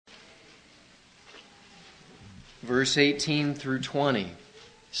verse 18 through 20.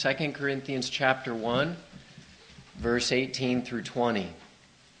 2 Corinthians chapter 1, verse 18 through 20.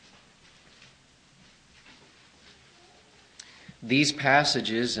 These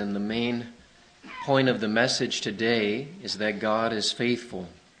passages, and the main point of the message today, is that God is faithful.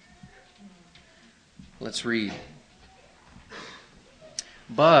 Let's read.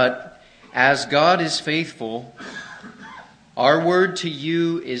 But as God is faithful, our word to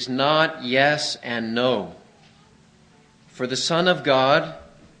you is not yes and no. For the Son of God,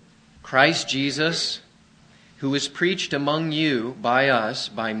 Christ Jesus, who was preached among you by us,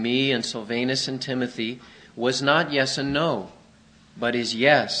 by me and Silvanus and Timothy, was not yes and no, but is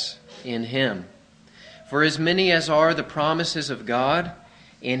yes in Him. For as many as are the promises of God,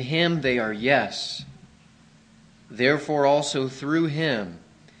 in Him they are yes. Therefore also through Him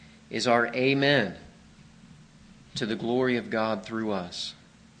is our Amen, to the glory of God through us.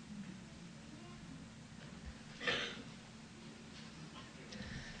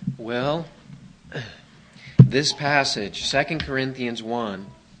 Well, this passage, 2 Corinthians 1,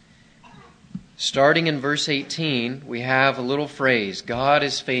 starting in verse 18, we have a little phrase, God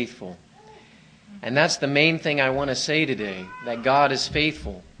is faithful. And that's the main thing I want to say today, that God is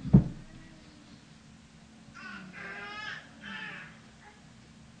faithful.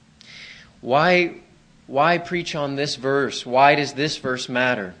 Why preach on this verse? Why does this verse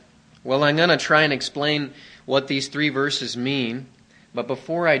matter? Well, I'm going to try and explain what these three verses mean. But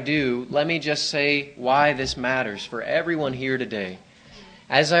before I do, let me just say why this matters for everyone here today.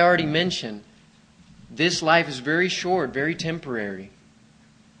 As I already mentioned, this life is very short, very temporary.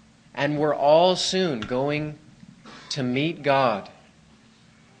 And we're all soon going to meet God.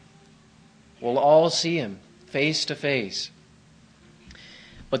 We'll all see Him face to face.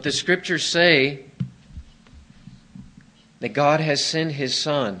 But the Scriptures say that God has sent His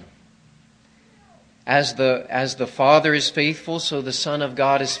Son. As the Father is faithful, so the Son of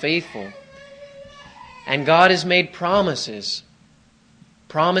God is faithful. And God has made promises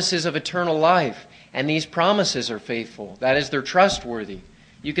of eternal life. And these promises are faithful. That is, they're trustworthy.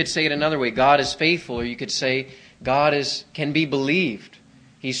 You could say it another way, God is faithful, or you could say God can be believed.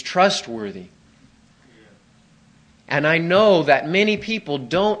 He's trustworthy. And I know that many people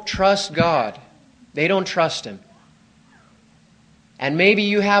don't trust God. They don't trust Him. And maybe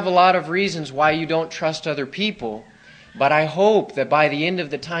you have a lot of reasons why you don't trust other people, but I hope that by the end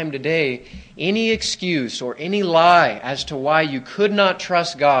of the time today, any excuse or any lie as to why you could not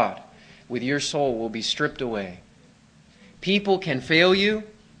trust God with your soul will be stripped away. People can fail you.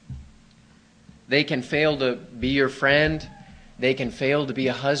 They can fail to be your friend. They can fail to be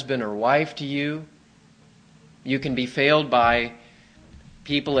a husband or wife to you. You can be failed by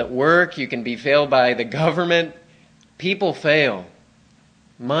people at work. You can be failed by the government. People fail.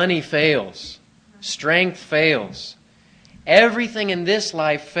 Money fails. Strength fails. Everything in this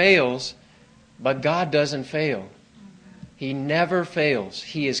life fails, but God doesn't fail. He never fails.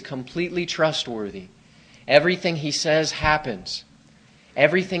 He is completely trustworthy. Everything He says happens.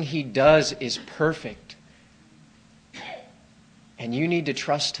 Everything He does is perfect. And you need to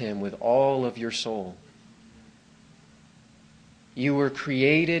trust Him with all of your soul. You were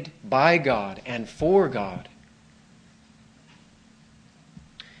created by God and for God.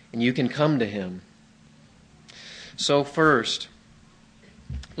 And you can come to Him. So first,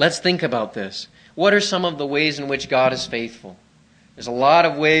 let's think about this. What are some of the ways in which God is faithful? There's a lot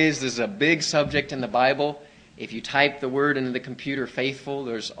of ways. This is a big subject in the Bible. If you type the word into the computer, faithful,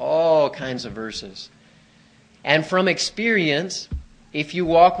 there's all kinds of verses. And from experience, if you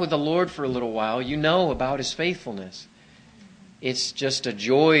walk with the Lord for a little while, you know about His faithfulness. It's just a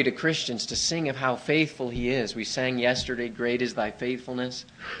joy to Christians to sing of how faithful He is. We sang yesterday, "Great is Thy faithfulness."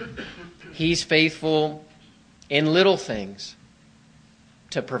 He's faithful in little things.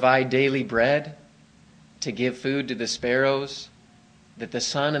 To provide daily bread, to give food to the sparrows, that the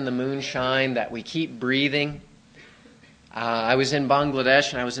sun and the moon shine, that we keep breathing. I was in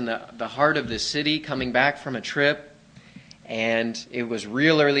Bangladesh, and I was in the heart of the city coming back from a trip. And it was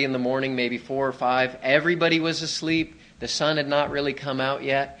real early in the morning, maybe 4 or 5. Everybody was asleep. The sun had not really come out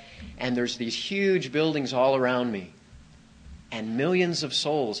yet. And there's these huge buildings all around me. And millions of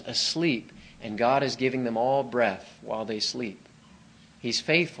souls asleep. And God is giving them all breath while they sleep. He's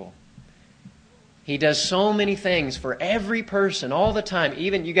faithful. He does so many things for every person all the time.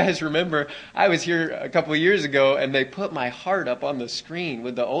 Even, you guys remember, I was here a couple of years ago and they put my heart up on the screen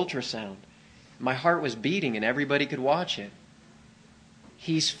with the ultrasound. My heart was beating and everybody could watch it.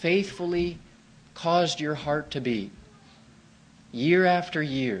 He's faithfully caused your heart to beat. Year after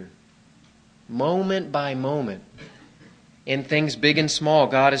year. Moment by moment. In things big and small,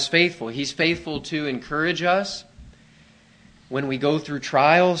 God is faithful. He's faithful to encourage us. when we go through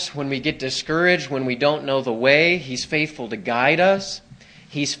trials, when we get discouraged, when we don't know the way. He's faithful to guide us.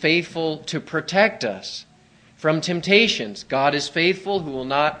 He's faithful to protect us from temptations. God is faithful, who will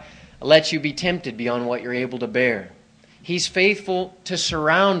not let you be tempted beyond what you're able to bear. He's faithful to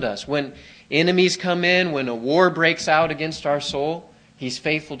surround us. When enemies come in, when a war breaks out against our soul, He's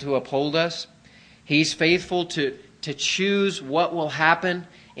faithful to uphold us. He's faithful to choose what will happen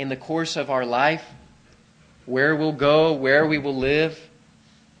in the course of our life, where we'll go, where we will live.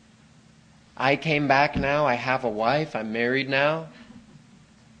 I came back now. I have a wife. I'm married now.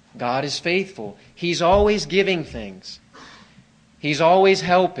 God is faithful. He's always giving things. He's always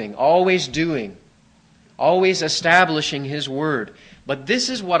helping, always doing, always establishing His word. But this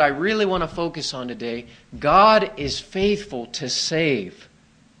is what I really want to focus on today. God is faithful to save.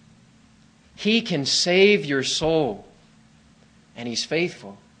 He can save your soul, and He's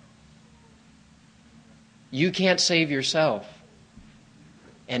faithful. You can't save yourself,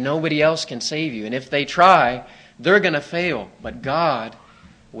 and nobody else can save you. And if they try, they're going to fail. But God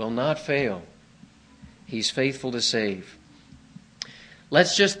will not fail. He's faithful to save.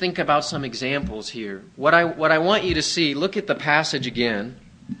 Let's just think about some examples here. What I want you to see, look at the passage again.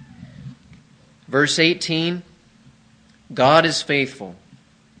 Verse 18, God is faithful.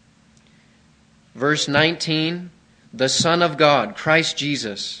 Verse 19, the Son of God, Christ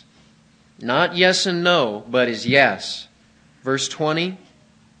Jesus. Not yes and no, but is yes. Verse 20,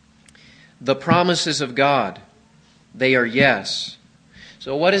 the promises of God, they are yes.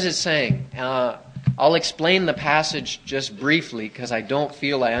 So what is it saying? I'll explain the passage just briefly because I don't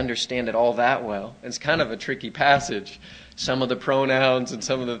feel I understand it all that well. It's kind of a tricky passage. Some of the pronouns and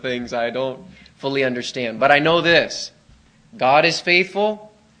some of the things I don't fully understand. But I know this. God is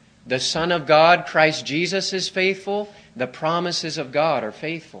faithful. The Son of God, Christ Jesus, is faithful. The promises of God are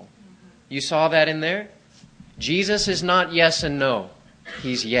faithful. You saw that in there? Jesus is not yes and no.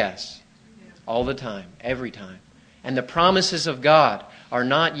 He's yes. All the time. Every time. And the promises of God are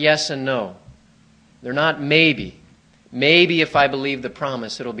not yes and no. They're not maybe. Maybe if I believe the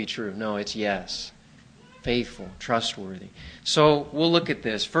promise, it'll be true. No, it's yes. Faithful, trustworthy. So we'll look at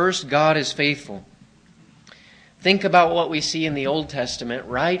this. First, God is faithful. Think about what we see in the Old Testament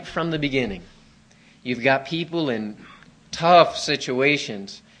right from the beginning. You've got people in tough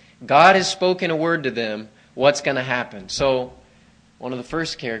situations. God has spoken a word to them. What's going to happen? So, one of the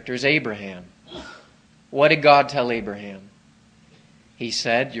first characters, Abraham. What did God tell Abraham? He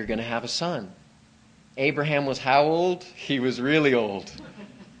said, you're going to have a son. Abraham was how old? He was really old.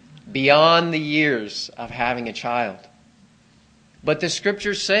 Beyond the years of having a child. But the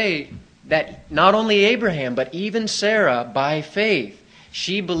scriptures say that not only Abraham, but even Sarah, by faith,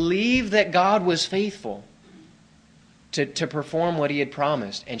 she believed that God was faithful to perform what He had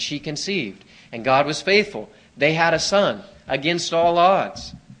promised. And she conceived. And God was faithful. They had a son against all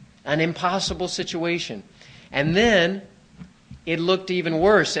odds. An impossible situation. And then it looked even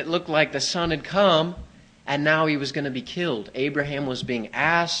worse. It looked like the son had come and now he was going to be killed. Abraham was being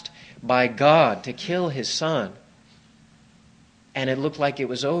asked by God to kill his son. And it looked like it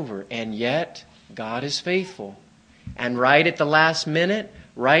was over. And yet, God is faithful. And right at the last minute,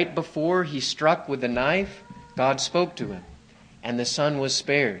 right before he struck with the knife, God spoke to him. And the son was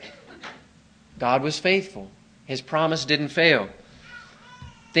spared. God was faithful. His promise didn't fail.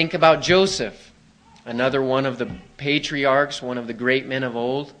 Think about Joseph, another one of the patriarchs, one of the great men of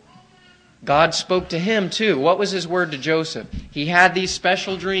old. God spoke to him too. What was His word to Joseph? He had these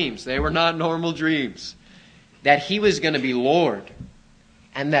special dreams. They were not normal dreams. That he was going to be Lord.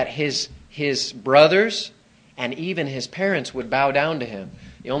 And that his brothers and even his parents would bow down to him.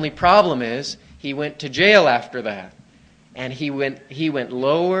 The only problem is he went to jail after that. And he went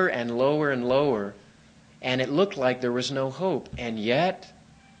lower and lower and lower. And it looked like there was no hope. And yet,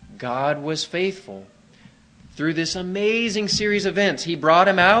 God was faithful. Through this amazing series of events, He brought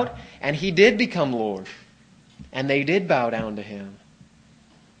him out, and he did become Lord. And they did bow down to Him.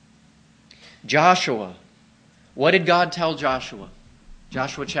 Joshua. What did God tell Joshua?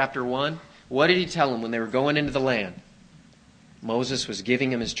 Joshua chapter 1. What did He tell him when they were going into the land? Moses was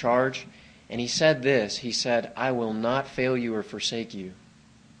giving him his charge, and he said this. He said, I will not fail you or forsake you.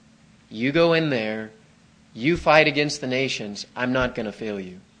 You go in there, you fight against the nations, I'm not going to fail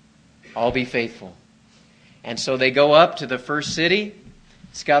you. I'll be faithful. And so they go up to the first city.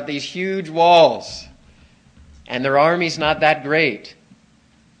 It's got these huge walls. And their army's not that great.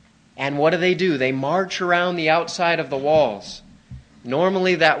 And what do? They march around the outside of the walls.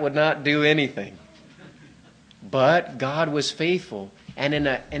 Normally that would not do anything. But God was faithful. And in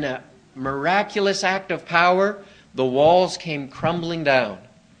a miraculous act of power, the walls came crumbling down.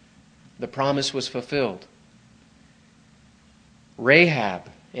 The promise was fulfilled. Rahab,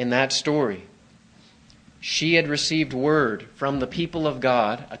 in that story, she had received word from the people of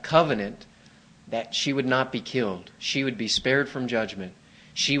God, a covenant, that she would not be killed. She would be spared from judgment.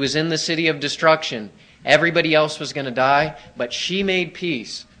 She was in the city of destruction. Everybody else was going to die, but she made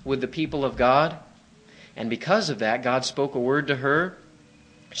peace with the people of God. And because of that, God spoke a word to her.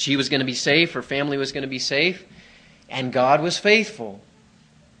 She was going to be safe. Her family was going to be safe. And God was faithful.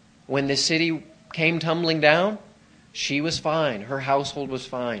 When the city came tumbling down, she was fine. Her household was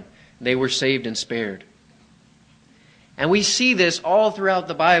fine. They were saved and spared. And we see this all throughout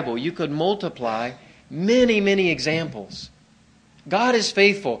the Bible. You could multiply many, many examples. God is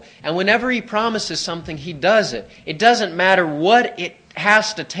faithful. And whenever He promises something, He does it. It doesn't matter what it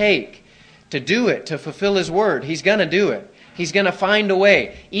has to take to do it, to fulfill His word. He's going to do it. He's going to find a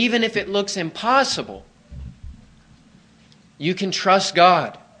way. Even if it looks impossible, you can trust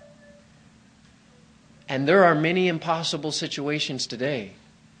God. And there are many impossible situations today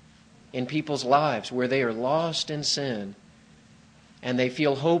in people's lives where they are lost in sin and they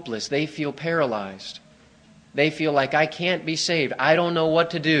feel hopeless. They feel paralyzed. They feel like, I can't be saved. I don't know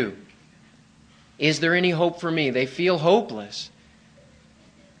what to do. Is there any hope for me? They feel hopeless.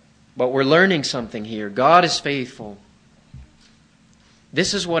 But we're learning something here. God is faithful.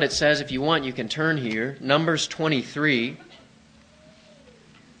 This is what it says. If you want, you can turn here. Numbers 23,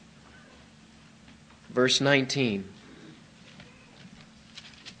 verse 19.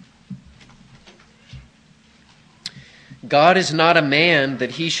 God is not a man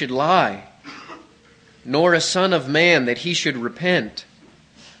that He should lie, nor a son of man that He should repent.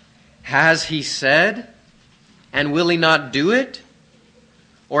 Has He said, and will He not do it?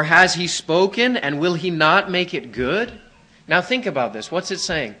 Or has He spoken, and will He not make it good? Now think about this. What's it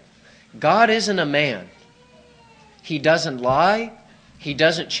saying? God isn't a man. He doesn't lie. He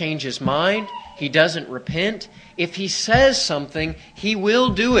doesn't change His mind. He doesn't repent. If He says something, He will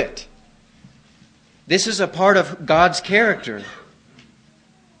do it. This is a part of God's character.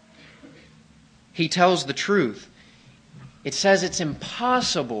 He tells the truth. It says it's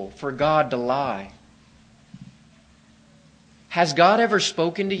impossible for God to lie. Has God ever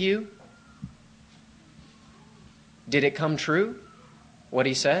spoken to you? Did it come true, what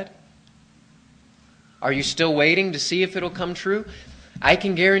He said? Are you still waiting to see if it'll come true? I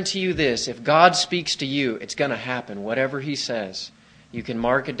can guarantee you this. If God speaks to you, it's going to happen. Whatever He says, you can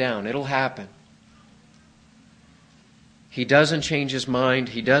mark it down. It'll happen. He doesn't change His mind.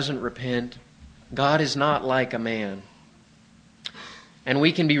 He doesn't repent. God is not like a man. And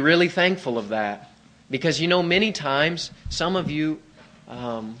we can be really thankful of that. Because, many times, some of you,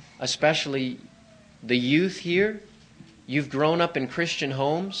 especially the youth here, you've grown up in Christian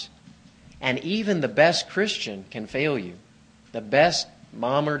homes, and even the best Christian can fail you. The best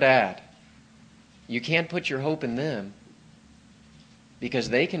mom or dad. You can't put your hope in them because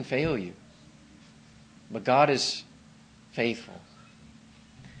they can fail you. But God is faithful.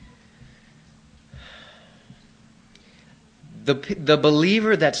 The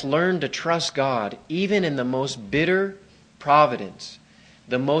believer that's learned to trust God, even in the most bitter providence,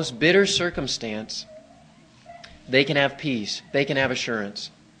 the most bitter circumstance, they can have peace. They can have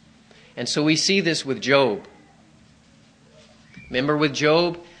assurance. And so we see this with Job. Remember with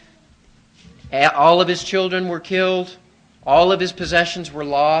Job, all of his children were killed, all of his possessions were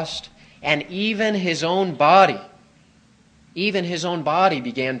lost, and even his own body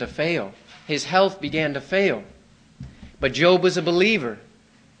began to fail. His health began to fail. But Job was a believer.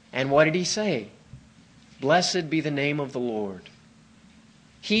 And what did he say? Blessed be the name of the Lord.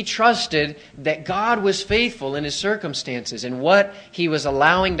 He trusted that God was faithful in his circumstances and what He was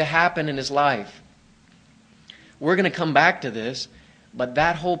allowing to happen in his life. We're going to come back to this, but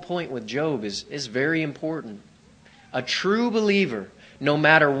that whole point with Job is very important. A true believer, no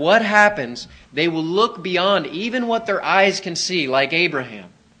matter what happens, they will look beyond even what their eyes can see, like Abraham,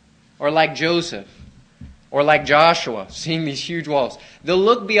 or like Joseph, or like Joshua, seeing these huge walls. They'll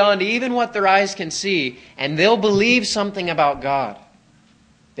look beyond even what their eyes can see, and they'll believe something about God.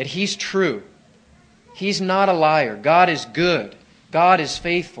 That He's true. He's not a liar. God is good. God is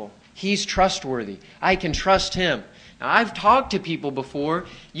faithful. He's trustworthy. I can trust Him. Now, I've talked to people before.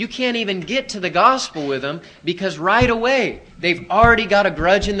 You can't even get to the gospel with them because right away they've already got a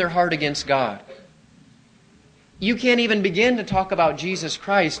grudge in their heart against God. You can't even begin to talk about Jesus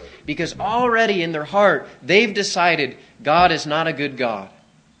Christ because already in their heart they've decided God is not a good God.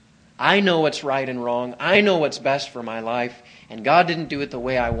 I know what's right and wrong. I know what's best for my life. And God didn't do it the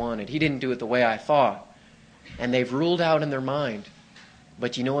way I wanted. He didn't do it the way I thought. And they've ruled out in their mind.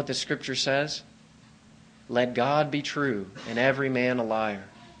 But you know what the Scripture says? Let God be true and every man a liar.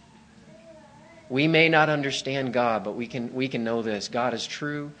 We may not understand God, but we can know this. God is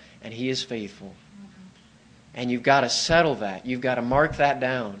true and He is faithful. And you've got to settle that. You've got to mark that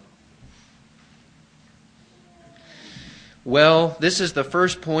down. Well, this is the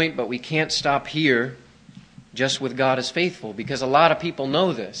first point, but we can't stop here just with God is faithful, because a lot of people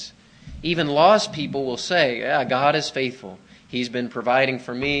know this. Even lost people will say, yeah, God is faithful. He's been providing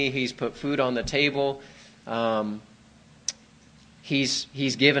for me. He's put food on the table.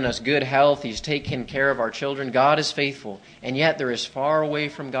 He's given us good health. He's taken care of our children. God is faithful. And yet they're as far away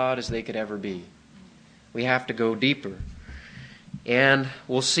from God as they could ever be. We have to go deeper. And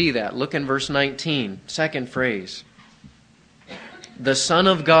we'll see that. Look in verse 19, second phrase. The Son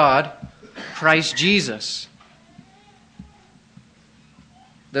of God, Christ Jesus.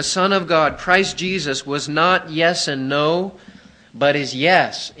 The Son of God, Christ Jesus, was not yes and no, but is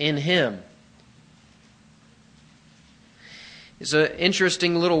yes in Him. It's an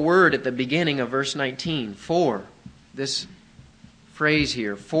interesting little word at the beginning of verse 19. For, this phrase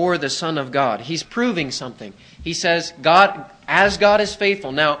here, for the Son of God. He's proving something. He says, God is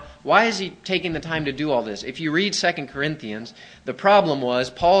faithful. Now, why is he taking the time to do all this? If you read 2 Corinthians, the problem was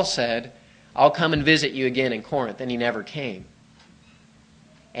Paul said, I'll come and visit you again in Corinth, and he never came.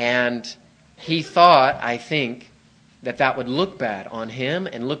 And he thought, I think, that would look bad on him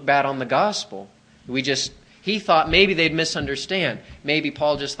and look bad on the gospel. He thought maybe they'd misunderstand. Maybe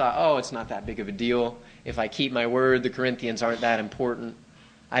Paul just thought, oh, it's not that big of a deal. If I keep my word, the Corinthians aren't that important.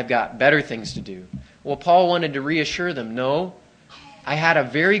 I've got better things to do. Well, Paul wanted to reassure them, no, I had a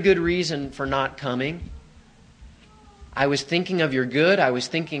very good reason for not coming. I was thinking of your good. I was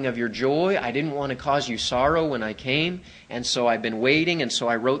thinking of your joy. I didn't want to cause you sorrow when I came. And so I've been waiting, and so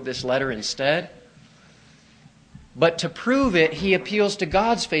I wrote this letter instead. But to prove it, he appeals to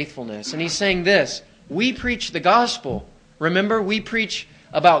God's faithfulness. And he's saying this, we preach the gospel. Remember, we preach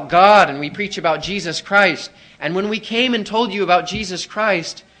about God and we preach about Jesus Christ. And when we came and told you about Jesus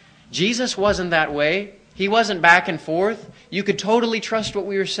Christ, Jesus wasn't that way. He wasn't back and forth. You could totally trust what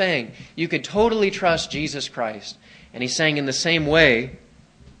we were saying. You could totally trust Jesus Christ. And he's saying in the same way,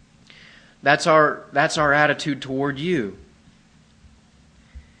 that's our attitude toward you.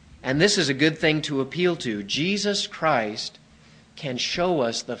 And this is a good thing to appeal to. Jesus Christ can show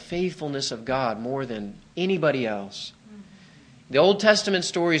us the faithfulness of God more than anybody else. The Old Testament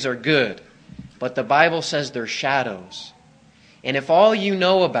stories are good, but the Bible says they're shadows. And if all you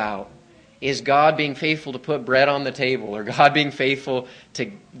know about is God being faithful to put bread on the table, or God being faithful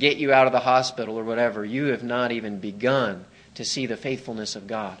to get you out of the hospital or whatever, you have not even begun to see the faithfulness of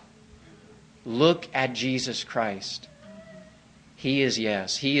God. Look at Jesus Christ. He is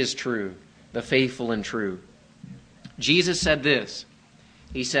yes, He is true, the faithful and true. Jesus said this.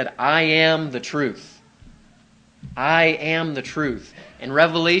 He said, I am the truth. I am the truth. In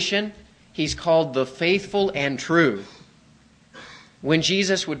Revelation, He's called the faithful and true. When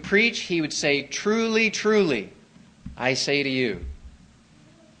Jesus would preach, He would say, truly, truly, I say to you.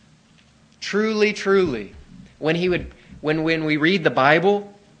 Truly, truly. When we read the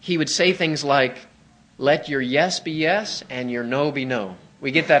Bible, He would say things like, let your yes be yes and your no be no.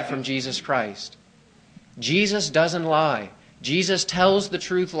 We get that from Jesus Christ. Jesus doesn't lie. Jesus tells the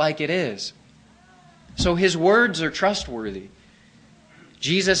truth like it is. So His words are trustworthy.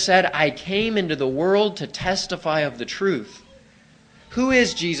 Jesus said, I came into the world to testify of the truth. Who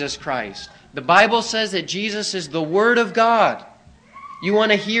is Jesus Christ? The Bible says that Jesus is the Word of God. You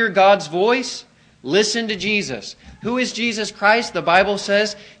want to hear God's voice? Listen to Jesus. Who is Jesus Christ? The Bible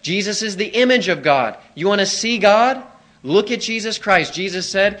says Jesus is the image of God. You want to see God? Look at Jesus Christ. Jesus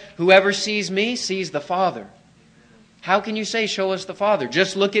said, whoever sees me sees the Father. How can you say, show us the Father?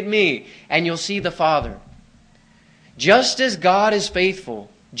 Just look at me and you'll see the Father. Just as God is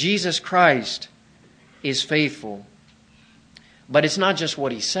faithful, Jesus Christ is faithful. But it's not just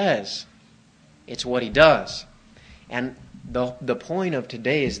what He says, it's what He does. And the point of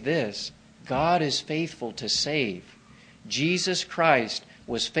today is this: God is faithful to save. Jesus Christ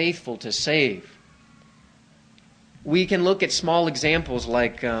was faithful to save. We can look at small examples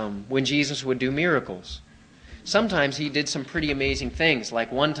like when Jesus would do miracles. Sometimes He did some pretty amazing things.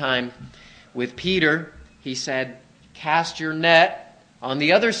 Like one time with Peter, He said, cast your net on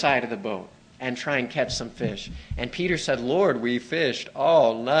the other side of the boat and try and catch some fish. And Peter said, Lord, we fished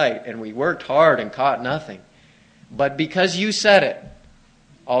all night and we worked hard and caught nothing. But because you said it,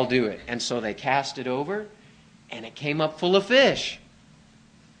 I'll do it. And so they cast it over and it came up full of fish.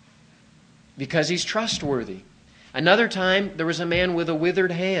 Because He's trustworthy. Another time, there was a man with a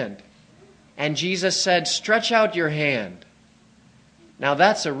withered hand. And Jesus said, stretch out your hand. Now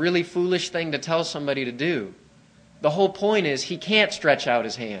that's a really foolish thing to tell somebody to do. The whole point is he can't stretch out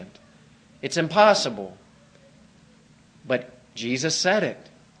his hand. It's impossible. But Jesus said it,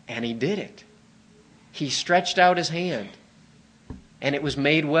 and He did it. He stretched out His hand, and it was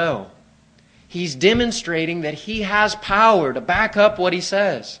made well. He's demonstrating that He has power to back up what He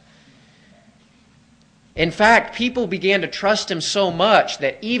says. In fact, people began to trust Him so much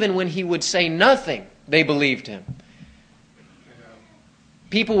that even when He would say nothing, they believed Him.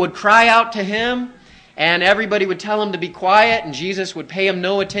 People would cry out to Him, and everybody would tell Him to be quiet, and Jesus would pay Him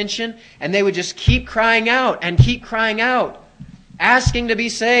no attention, and they would just keep crying out and keep crying out, asking to be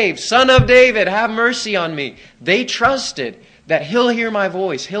saved. Son of David, have mercy on me. They trusted that He'll hear my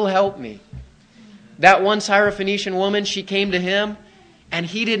voice, He'll help me. That one Syrophoenician woman, she came to Him, and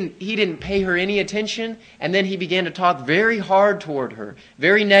He didn't pay her any attention, and then He began to talk very hard toward her,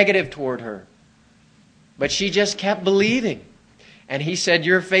 very negative toward her. But she just kept believing. And He said,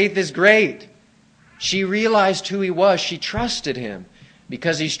 your faith is great. She realized who He was. She trusted Him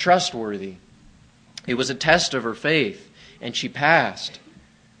because He's trustworthy. It was a test of her faith, and she passed.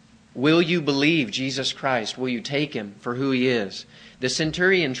 Will you believe Jesus Christ? Will you take Him for who He is? The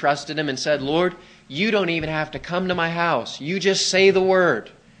centurion trusted Him and said, Lord, you don't even have to come to my house. You just say the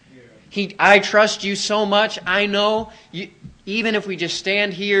word. I trust you so much. I know, even if we just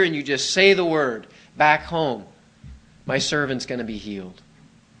stand here and you just say the word back home, my servant's going to be healed.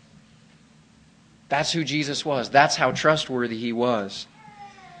 That's who Jesus was. That's how trustworthy He was.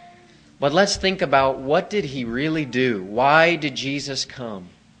 But let's think about, what did He really do? Why did Jesus come?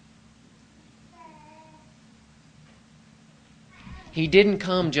 He didn't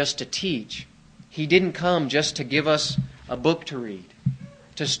come just to teach. He didn't come just to give us a book to read,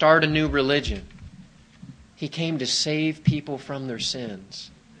 to start a new religion. He came to save people from their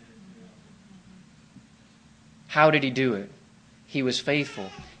sins. How did He do it? He was faithful.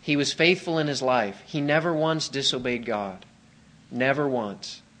 He was faithful in His life. He never once disobeyed God. Never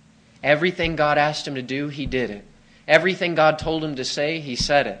once. Everything God asked Him to do, He did it. Everything God told Him to say, He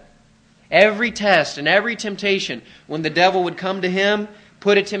said it. Every test and every temptation, when the devil would come to Him,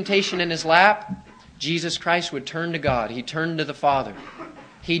 put a temptation in His lap, Jesus Christ would turn to God. He'd turn to the Father.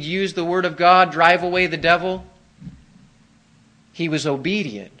 He'd use the Word of God, drive away the devil. He was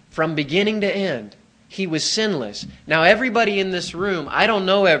obedient from beginning to end. He was sinless. Now everybody in this room, I don't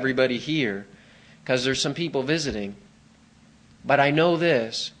know everybody here, because there's some people visiting, but I know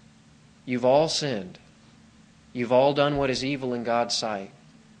this: you've all sinned. You've all done what is evil in God's sight.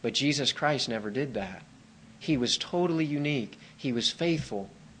 But Jesus Christ never did that. He was totally unique. He was faithful.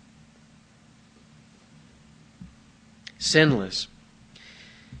 Sinless.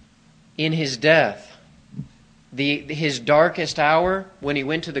 In His death, His darkest hour, when He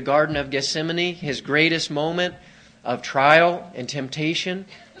went to the Garden of Gethsemane, His greatest moment of trial and temptation,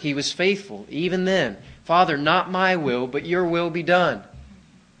 He was faithful. Even then, Father, not my will, but your will be done.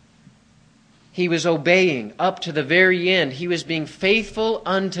 He was obeying up to the very end. He was being faithful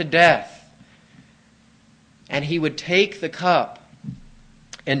unto death. And He would take the cup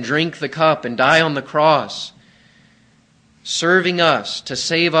and drink the cup and die on the cross, serving us to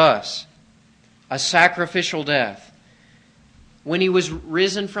save us, a sacrificial death. When He was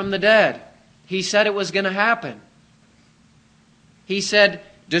risen from the dead, He said it was going to happen. He said,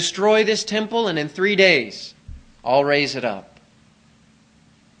 destroy this temple, and in 3 days I'll raise it up.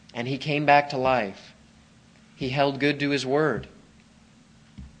 And He came back to life. He held good to His word.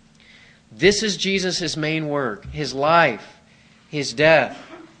 This is Jesus' main work: His life, His death,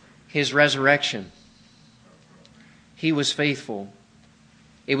 His resurrection. He was faithful.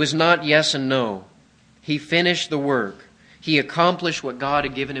 It was not yes and no. He finished the work. He accomplished what God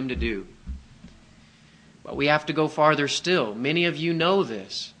had given Him to do. But we have to go farther still. Many of you know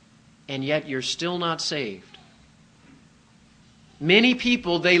this, and yet you're still not saved. Many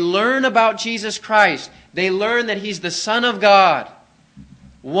people, they learn about Jesus Christ. They learn that He's the Son of God,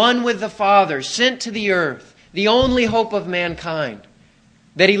 one with the Father, sent to the earth, the only hope of mankind,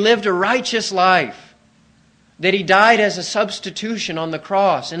 that He lived a righteous life, that He died as a substitution on the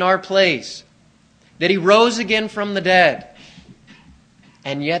cross in our place, that He rose again from the dead,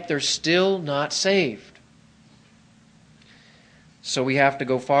 and yet they're still not saved. So we have to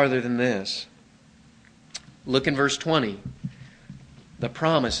go farther than this. Look in verse 20. The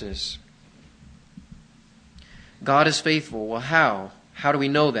promises. God is faithful. Well, how? How do we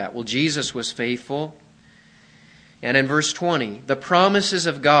know that? Well, Jesus was faithful. And in verse 20, the promises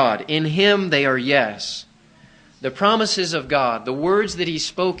of God, in Him they are yes. The promises of God, the words that He's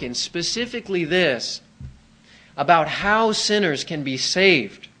spoken, specifically this, about how sinners can be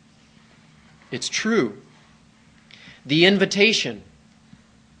saved. It's true. The invitation,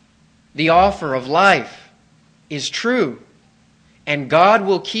 the offer of life is true. And God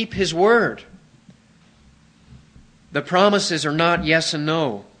will keep His word. The promises are not yes and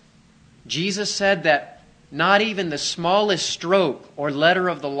no. Jesus said that not even the smallest stroke or letter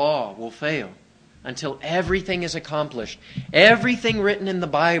of the law will fail until everything is accomplished. Everything written in the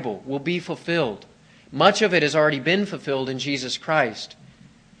Bible will be fulfilled. Much of it has already been fulfilled in Jesus Christ.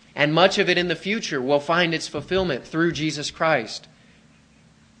 And much of it in the future will find its fulfillment through Jesus Christ.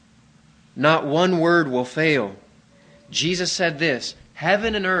 Not one word will fail. Jesus said this,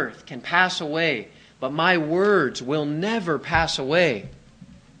 "Heaven and earth can pass away, but my words will never pass away."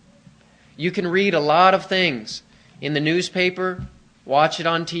 You can read a lot of things in the newspaper, watch it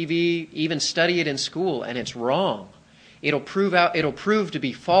on TV, even study it in school, and it's wrong. It'll prove to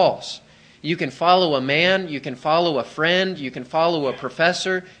be false. You can follow a man, you can follow a friend, you can follow a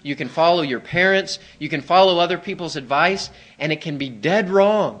professor, you can follow your parents, you can follow other people's advice, and it can be dead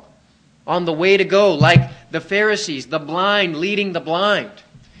wrong on the way to go, like the Pharisees, the blind leading the blind.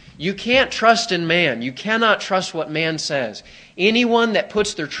 You can't trust in man. You cannot trust what man says. Anyone that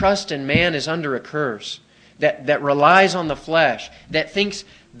puts their trust in man is under a curse, that relies on the flesh, that thinks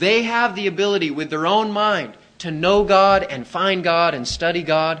they have the ability with their own mind to know God and find God and study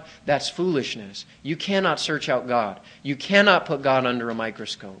God. That's foolishness. You cannot search out God. You cannot put God under a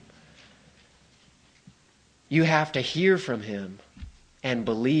microscope. You have to hear from Him and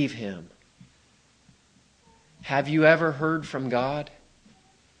believe Him. Have you ever heard from God?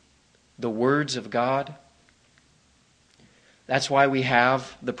 The words of God? That's why we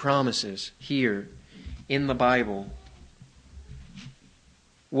have the promises here in the Bible.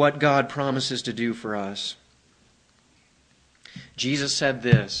 What God promises to do for us. Jesus said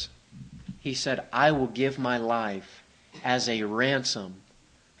this. He said, "I will give my life as a ransom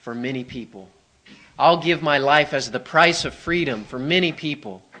for many people." I'll give my life as the price of freedom for many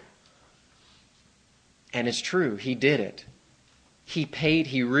people. And it's true, He did it.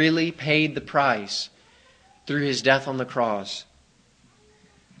 He really paid the price through His death on the cross.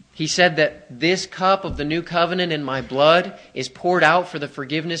 He said that this cup of the new covenant in my blood is poured out for the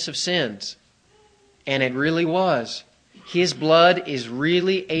forgiveness of sins. And it really was. His blood is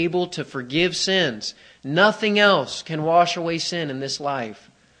really able to forgive sins. Nothing else can wash away sin in this life.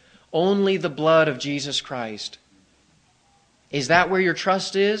 Only the blood of Jesus Christ. Is that where your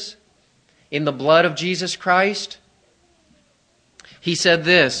trust is? In the blood of Jesus Christ? He said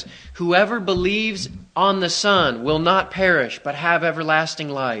this, "Whoever believes on the Son will not perish, but have everlasting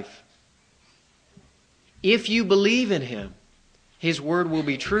life." If you believe in Him, His word will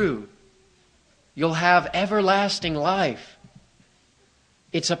be true. You'll have everlasting life.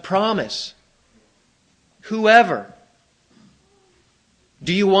 It's a promise. Whoever.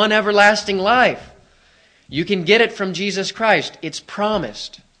 Do you want everlasting life? You can get it from Jesus Christ. It's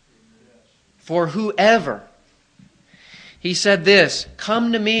promised. For whoever. He said this,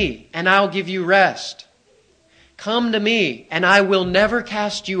 "Come to me and I'll give you rest. Come to me and I will never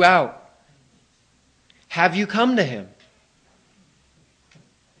cast you out." Have you come to Him?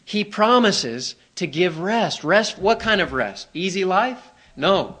 He promises to give rest. Rest, what kind of rest? Easy life?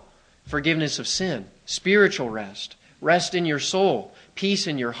 No. Forgiveness of sin. Spiritual rest. Rest in your soul. Peace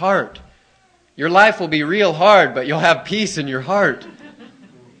in your heart. Your life will be real hard, but you'll have peace in your heart.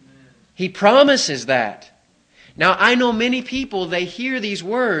 He promises that. Now, I know many people, they hear these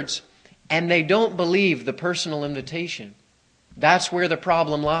words and they don't believe the personal invitation. That's where the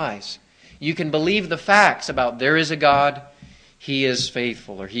problem lies. You can believe the facts about there is a God, He is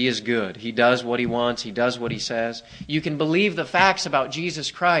faithful, or He is good. He does what He wants, He does what He says. You can believe the facts about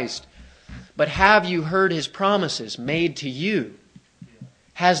Jesus Christ, but have you heard His promises made to you?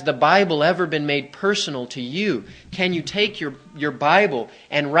 Has the Bible ever been made personal to you? Can you take your Bible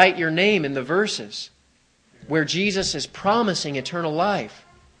and write your name in the verses where Jesus is promising eternal life?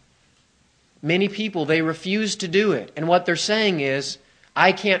 Many people, they refuse to do it. And what they're saying is,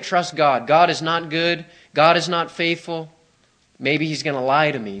 I can't trust God. God is not good. God is not faithful. Maybe He's going to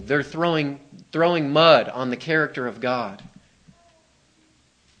lie to me. They're throwing mud on the character of God.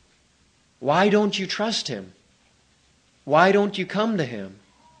 Why don't you trust Him? Why don't you come to Him?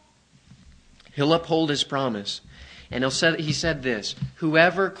 He'll uphold His promise. And He said this,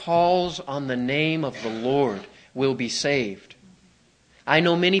 "Whoever calls on the name of the Lord will be saved." I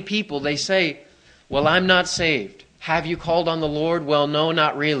know many people, they say, "Well, I'm not saved. Have you called on the Lord?" "Well, no,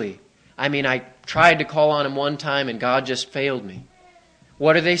 not really. I tried to call on Him one time and God just failed me."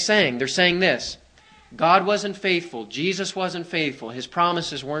 What are they saying? They're saying this, God wasn't faithful. Jesus wasn't faithful. His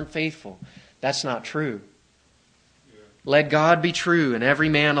promises weren't faithful. That's not true. Let God be true and every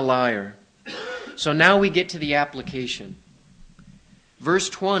man a liar. So now we get to the application. Verse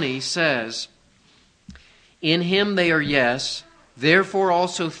 20 says, "In Him they are yes, Therefore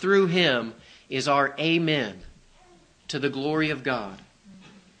also through him is our amen to the glory of God.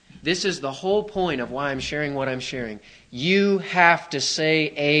 This is the whole point of why I'm sharing what I'm sharing. You have to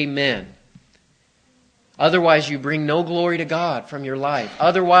say amen. Otherwise, you bring no glory to God from your life.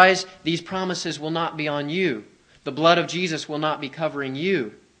 Otherwise, these promises will not be on you. The blood of Jesus will not be covering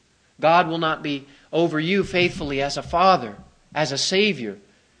you. God will not be over you faithfully as a Father, as a Savior.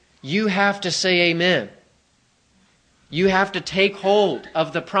 You have to say amen. You have to take hold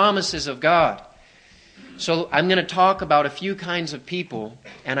of the promises of God. So I'm going to talk about a few kinds of people,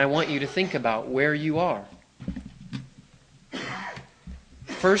 and I want you to think about where you are.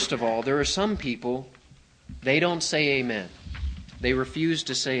 First of all, there are some people, they don't say amen. They refuse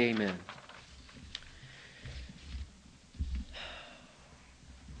to say amen.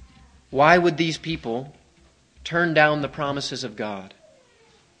 Why would these people turn down the promises of God?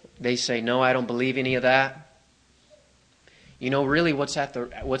 They say, no, I don't believe any of that. You know, really what's at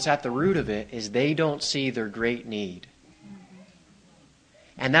the root of it is they don't see their great need.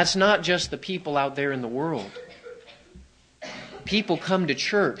 And that's not just the people out there in the world. People come to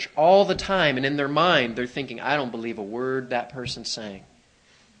church all the time, and in their mind they're thinking, I don't believe a word that person's saying.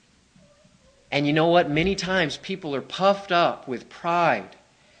 And you know what? Many times people are puffed up with pride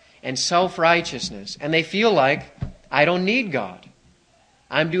and self-righteousness, and they feel like, I don't need God.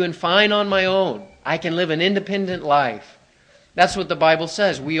 I'm doing fine on my own. I can live an independent life. That's what the Bible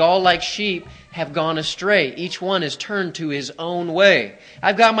says. We all, like sheep, have gone astray. Each one is turned to his own way.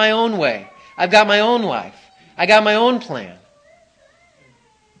 I've got my own way. I've got my own life. I got my own plan.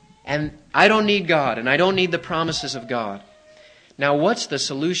 And I don't need God, and I don't need the promises of God. Now, what's the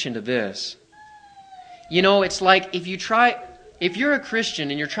solution to this? You know, it's like if you're a Christian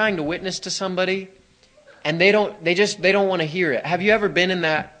and you're trying to witness to somebody, and they don't want to hear it. Have you ever been in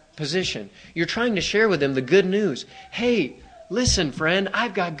that position? You're trying to share with them the good news. Hey, listen, friend,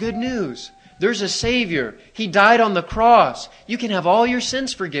 I've got good news. There's a Savior. He died on the cross. You can have all your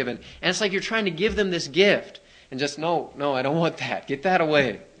sins forgiven. And it's like you're trying to give them this gift. And just, no, I don't want that. Get that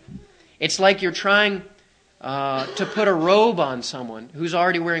away. It's like you're trying to put a robe on someone who's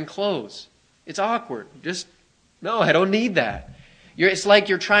already wearing clothes. It's awkward. Just, no, I don't need that. It's like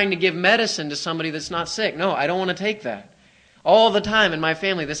you're trying to give medicine to somebody that's not sick. No, I don't want to take that. All the time in my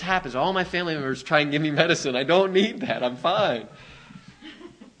family, this happens. All my family members try and give me medicine. I don't need that. I'm fine.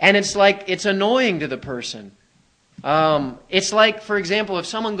 And it's like, it's annoying to the person. It's like, for example, if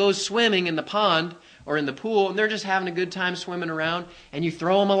someone goes swimming in the pond or in the pool, and they're just having a good time swimming around, and you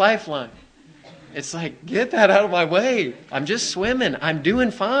throw them a lifeline. It's like, get that out of my way. I'm just swimming. I'm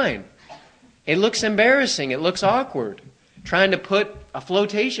doing fine. It looks embarrassing. It looks awkward. Trying to put a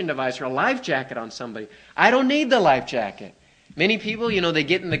flotation device or a life jacket on somebody. I don't need the life jacket. Many people, they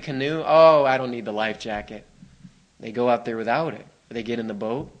get in the canoe. Oh, I don't need the life jacket. They go out there without it. Or they get in the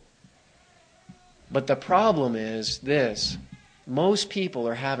boat. But the problem is this. Most people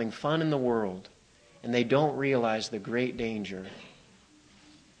are having fun in the world, and they don't realize the great danger.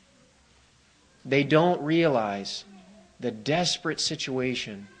 They don't realize the desperate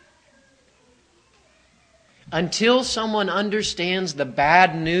situation. Until someone understands the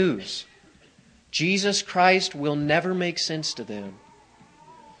bad news, Jesus Christ will never make sense to them.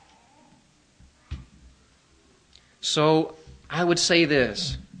 So, I would say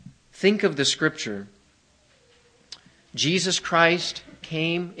this. Think of the Scripture. Jesus Christ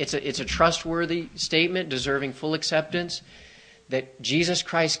came. It's a trustworthy statement, deserving full acceptance, that Jesus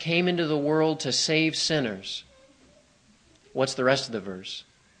Christ came into the world to save sinners. What's the rest of the verse?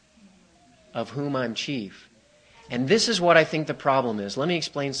 Of whom I'm chief. And this is what I think the problem is. Let me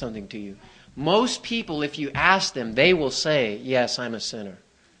explain something to you. Most people, if you ask them, they will say, yes, I'm a sinner.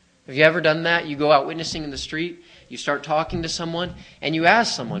 Have you ever done that? You go out witnessing in the street, you start talking to someone, and you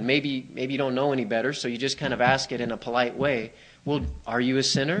ask someone, maybe you don't know any better, so you just kind of ask it in a polite way, well, are you a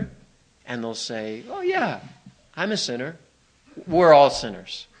sinner? And they'll say, oh yeah, I'm a sinner. We're all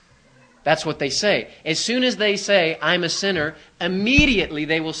sinners. That's what they say. As soon as they say, I'm a sinner, immediately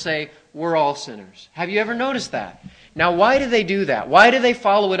they will say, we're all sinners. Have you ever noticed that? Now, why do they do that? Why do they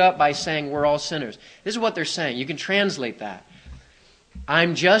follow it up by saying we're all sinners? This is what they're saying. You can translate that.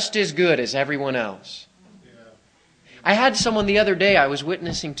 I'm just as good as everyone else. I had someone the other day, I was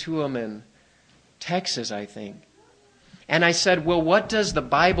witnessing to him in Texas, I think. And I said, well, what does the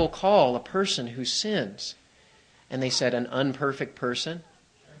Bible call a person who sins? And they said, an unperfect person.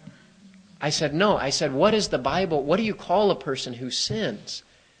 I said, no. I said, what is the Bible? What do you call a person who sins?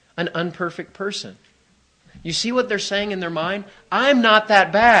 An unperfect person. You see what they're saying in their mind? I'm not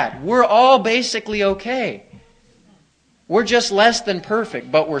that bad. We're all basically okay. We're just less than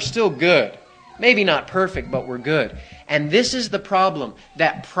perfect, but we're still good. Maybe not perfect, but we're good. And this is the problem,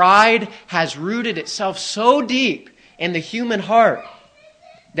 that pride has rooted itself so deep in the human heart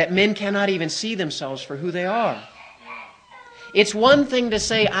that men cannot even see themselves for who they are. It's one thing to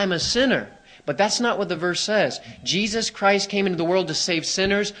say, I'm a sinner, but that's not what the verse says. Jesus Christ came into the world to save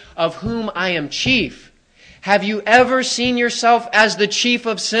sinners, of whom I am chief. Have you ever seen yourself as the chief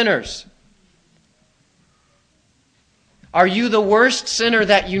of sinners? Are you the worst sinner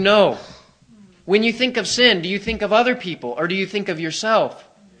that you know? When you think of sin, do you think of other people or do you think of yourself?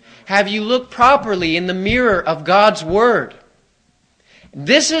 Have you looked properly in the mirror of God's Word?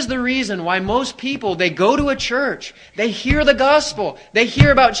 This is the reason why most people, they go to a church, they hear the gospel, they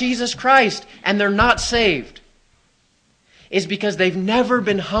hear about Jesus Christ, and they're not saved. It's because they've never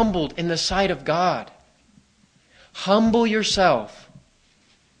been humbled in the sight of God. Humble yourself.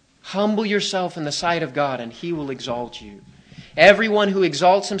 Humble yourself in the sight of God, and He will exalt you. Everyone who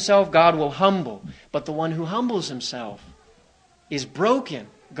exalts himself, God will humble. But the one who humbles himself is broken.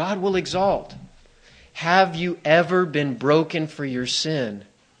 God will exalt. Have you ever been broken for your sin?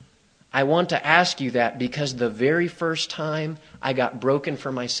 I want to ask you that because the very first time I got broken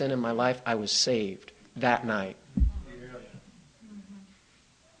for my sin in my life, I was saved that night.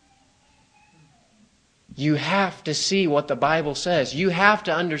 You have to see what the Bible says. You have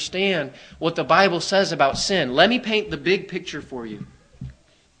to understand what the Bible says about sin. Let me paint the big picture for you.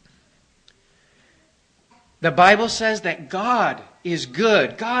 The Bible says that God is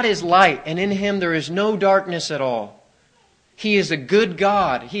good. God is light, and in Him there is no darkness at all. He is a good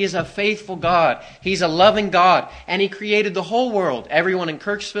God. He is a faithful God. He's a loving God. And He created the whole world. Everyone in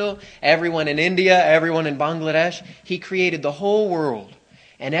Kirksville, everyone in India, everyone in Bangladesh. He created the whole world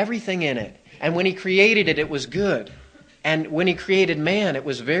and everything in it. And when He created it, it was good. And when He created man, it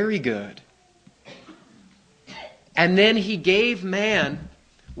was very good. And then He gave man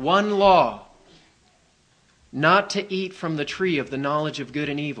one law: not to eat from the tree of the knowledge of good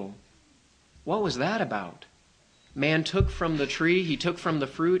and evil. What was that about? Man took from the tree, he took from the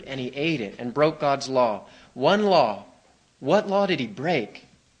fruit, and he ate it and broke God's law. One law. What law did he break?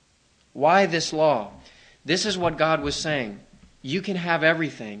 Why this law? This is what God was saying. You can have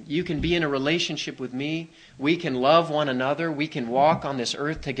everything. You can be in a relationship with me. We can love one another. We can walk on this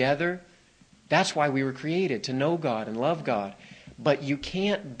earth together. That's why we were created, to know God and love God. But you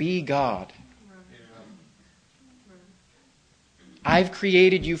can't be God. I've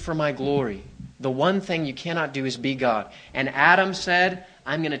created you for my glory. The one thing you cannot do is be God. And Adam said,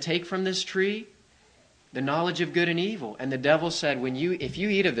 I'm going to take from this tree the knowledge of good and evil. And the devil said, if you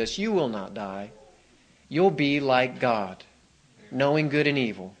eat of this, you will not die. You'll be like God, knowing good and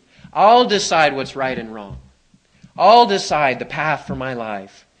evil. I'll decide what's right and wrong. I'll decide the path for my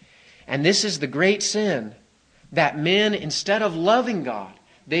life. And this is the great sin, that men, instead of loving God,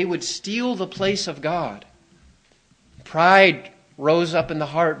 they would steal the place of God. Pride rose up in the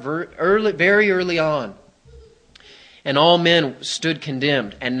heart very early on. And all men stood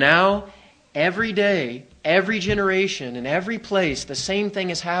condemned. And now, every day, every generation, in every place, the same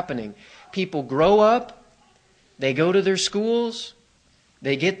thing is happening. People grow up, they go to their schools,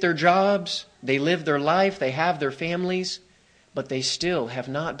 they get their jobs, they live their life, they have their families, but they still have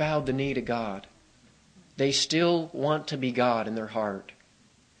not bowed the knee to God. They still want to be God in their heart.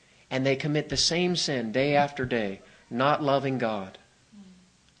 And they commit the same sin day after day. Not loving God.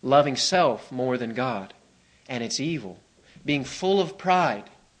 Loving self more than God. And it's evil. Being full of pride.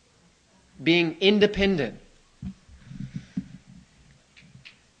 Being independent.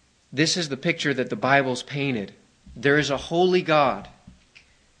 This is the picture that the Bible's painted. There is a holy God.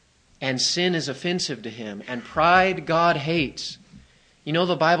 And sin is offensive to Him. And pride God hates. You know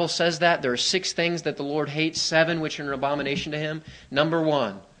the Bible says that? There are 6 things that the Lord hates, 7 which are an abomination to Him. Number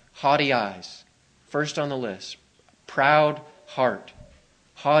 1, haughty eyes. First on the list. Proud heart.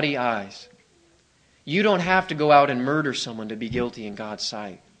 Haughty eyes. You don't have to go out and murder someone to be guilty in God's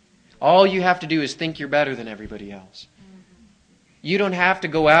sight. All you have to do is think you're better than everybody else. You don't have to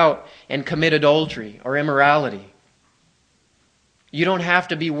go out and commit adultery or immorality. You don't have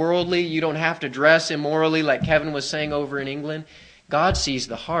to be worldly. You don't have to dress immorally like Kevin was saying over in England. God sees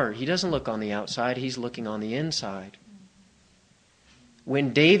the heart. He doesn't look on the outside. He's looking on the inside.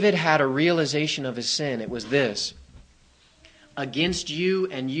 When David had a realization of his sin, it was this: against you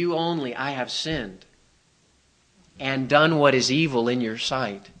and you only I have sinned and done what is evil in your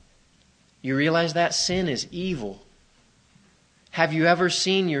sight. You realize that sin is evil. Have you ever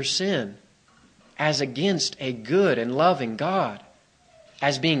seen your sin as against a good and loving God?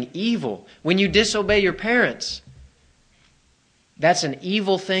 As being evil? When you disobey your parents, that's an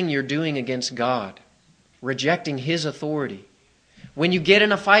evil thing you're doing against God. Rejecting His authority. When you get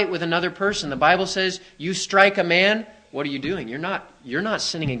in a fight with another person, the Bible says you strike a man, what are you doing? You're not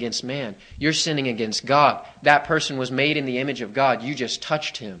sinning against man. You're sinning against God. That person was made in the image of God. You just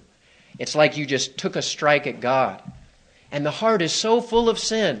touched him. It's like you just took a strike at God. And the heart is so full of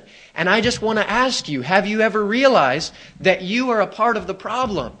sin. And I just want to ask you, have you ever realized that you are a part of the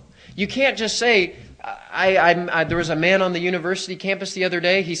problem? You can't just say, there was a man on the university campus the other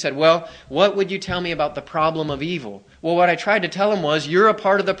day. He said, well, what would you tell me about the problem of evil? Well, what I tried to tell him was, you're a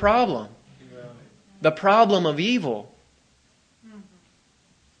part of the problem. The problem of evil.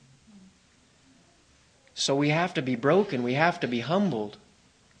 So we have to be broken. We have to be humbled.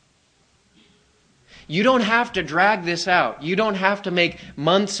 You don't have to drag this out. You don't have to make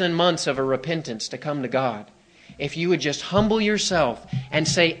months and months of a repentance to come to God. If you would just humble yourself and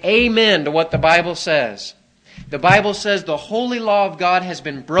say amen to what the Bible says. The Bible says the holy law of God has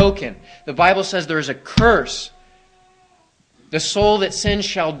been broken. The Bible says there is a curse. The soul that sins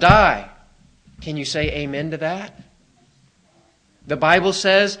shall die. Can you say amen to that? The Bible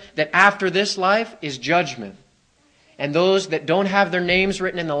says that after this life is judgment. And those that don't have their names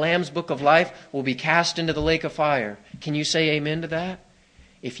written in the Lamb's book of life will be cast into the lake of fire. Can you say amen to that?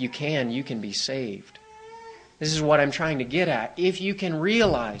 If you can be saved. This is what I'm trying to get at. If you can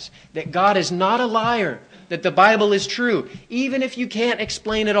realize that God is not a liar, that the Bible is true, even if you can't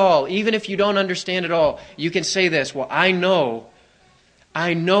explain it all, even if you don't understand it all, you can say this, well, I know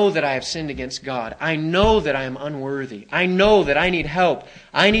that I have sinned against God. I know that I am unworthy. I know that I need help.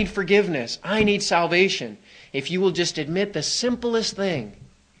 I need forgiveness. I need salvation. If you will just admit the simplest thing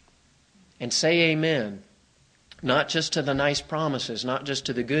and say amen, not just to the nice promises, not just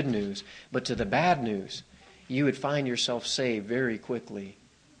to the good news, but to the bad news, you would find yourself saved very quickly.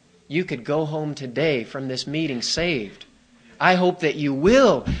 You could go home today from this meeting saved. I hope that you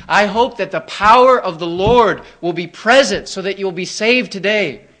will. I hope that the power of the Lord will be present so that you'll be saved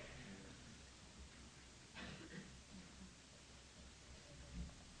today.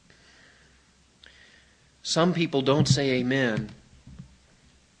 Some people don't say amen.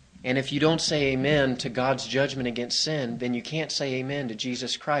 And if you don't say amen to God's judgment against sin, then you can't say amen to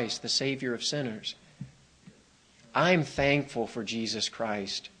Jesus Christ, the Savior of sinners. I'm thankful for Jesus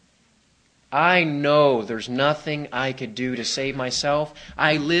Christ. I know there's nothing I could do to save myself.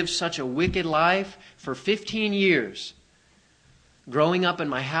 I lived such a wicked life for 15 years. Growing up in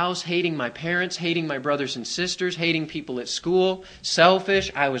my house, hating my parents, hating my brothers and sisters, hating people at school, selfish.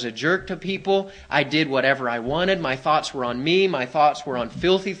 I was a jerk to people. I did whatever I wanted. My thoughts were on me. My thoughts were on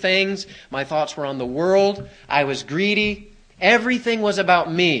filthy things. My thoughts were on the world. I was greedy. Everything was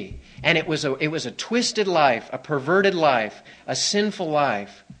about me. And it was a twisted life, a perverted life, a sinful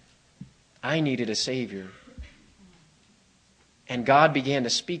life. I needed a Savior. And God began to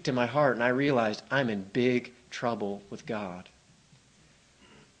speak to my heart, and I realized I'm in big trouble with God.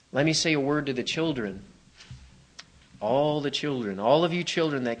 Let me say a word to the children. All the children, all of you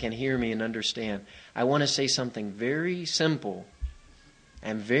children that can hear me and understand, I want to say something very simple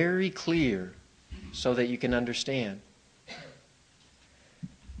and very clear so that you can understand.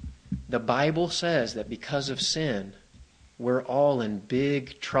 The Bible says that because of sin, we're all in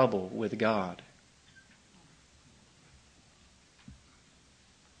big trouble with God.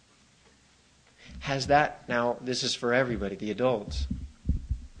 Now this is for everybody, the adults.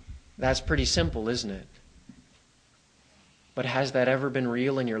 That's pretty simple, isn't it? But has that ever been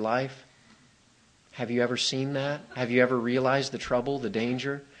real in your life? Have you ever seen that? Have you ever realized the trouble, the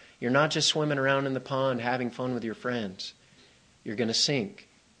danger? You're not just swimming around in the pond having fun with your friends. You're going to sink.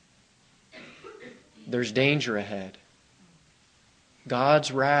 There's danger ahead.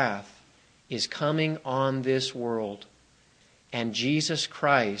 God's wrath is coming on this world, and Jesus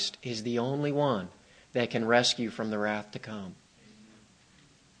Christ is the only one that can rescue from the wrath to come.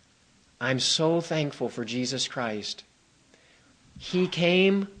 I'm so thankful for Jesus Christ. He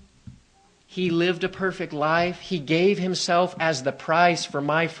came, He lived a perfect life, He gave Himself as the price for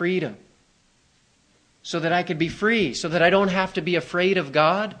my freedom, so that I could be free, so that I don't have to be afraid of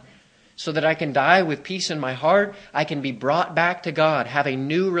God, so that I can die with peace in my heart. I can be brought back to God, have a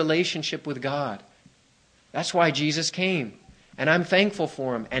new relationship with God. That's why Jesus came. And I'm thankful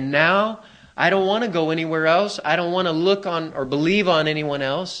for Him. And now, I don't want to go anywhere else. I don't want to look on or believe on anyone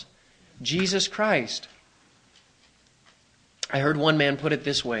else. Jesus Christ. I heard one man put it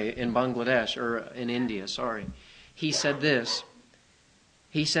this way in Bangladesh, or in India, sorry. He said this.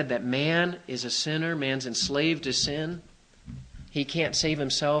 He said that man is a sinner, man's enslaved to sin. He can't save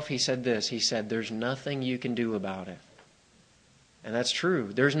himself. He said this. He said, there's nothing you can do about it. And that's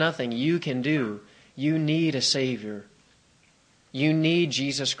true. There's nothing you can do. You need a Savior. You need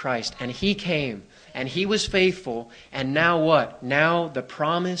Jesus Christ. And He came and He was faithful, and now what? Now the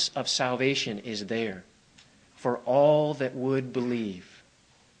promise of salvation is there for all that would believe.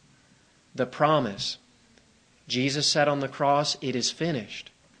 The promise. Jesus said on the cross, "It is finished."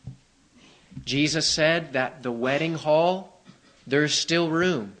 Jesus said that the wedding hall, there's still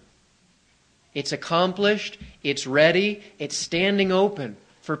room. It's accomplished, it's ready, it's standing open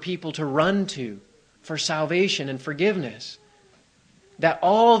for people to run to for salvation and forgiveness. That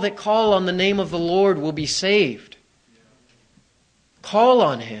all that call on the name of the Lord will be saved. Call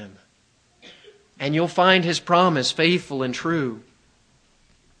on Him, and you'll find His promise faithful and true.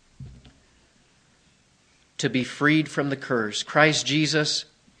 To be freed from the curse. Christ Jesus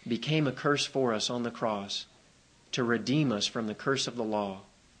became a curse for us on the cross to redeem us from the curse of the law.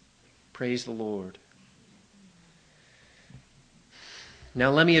 Praise the Lord. Now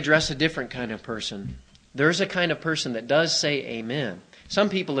let me address a different kind of person. There's a kind of person that does say amen. Some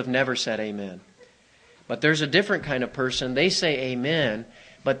people have never said amen. But there's a different kind of person. They say amen,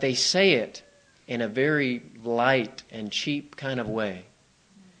 but they say it in a very light and cheap kind of way.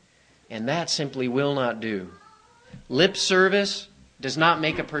 And that simply will not do. Lip service does not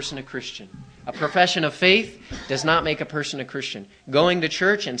make a person a Christian. A profession of faith does not make a person a Christian. Going to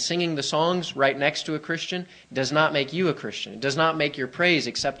church and singing the songs right next to a Christian does not make you a Christian. It does not make your praise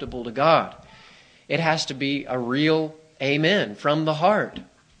acceptable to God. It has to be a real amen from the heart.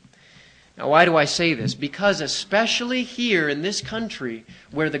 Now, why do I say this? Because especially here in this country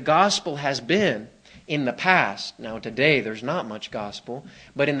where the gospel has been in the past, now today there's not much gospel,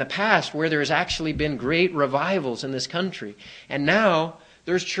 but in the past where there has actually been great revivals in this country, and now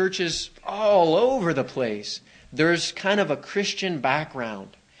there's churches all over the place. There's kind of a Christian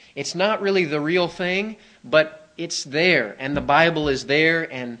background. It's not really the real thing, but it's there, and the Bible is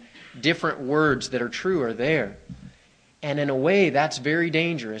there, and different words that are true are there. And in a way, that's very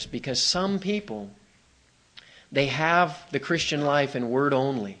dangerous because some people, they have the Christian life in word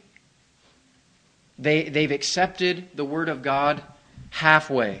only. They've accepted the Word of God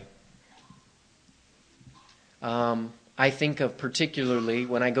halfway. I think of particularly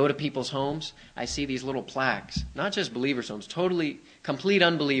when I go to people's homes, I see these little plaques. Not just believers' homes, totally, complete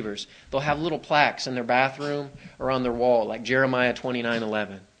unbelievers. They'll have little plaques in their bathroom or on their wall, like Jeremiah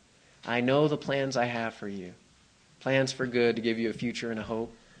 29:11. I know the plans I have for you. Plans for good, to give you a future and a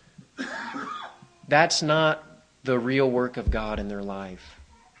hope. That's not the real work of God in their life.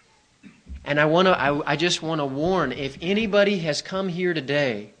 And I just want to warn, if anybody has come here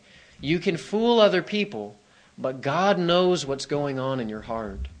today, you can fool other people, but God knows what's going on in your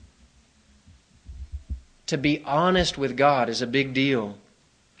heart. To be honest with God is a big deal.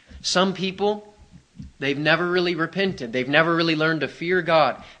 Some people, they've never really repented. They've never really learned to fear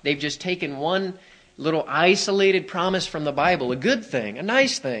God. They've just taken one little isolated promise from the Bible, a good thing, a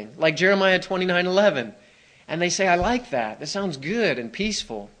nice thing, like Jeremiah 29:11. And they say, I like that. That sounds good and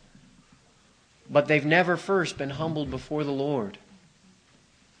peaceful. But they've never first been humbled before the Lord.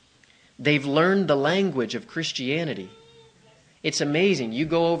 They've learned the language of Christianity. It's amazing. You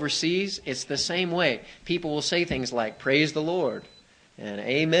go overseas, it's the same way. People will say things like, praise the Lord, and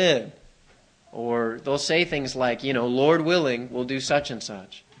amen. Or they'll say things like, Lord willing, we'll do such and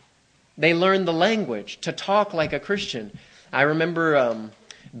such. They learn the language to talk like a Christian. I remember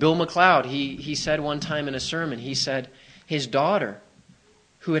Bill McLeod, he said one time in a sermon, he said his daughter,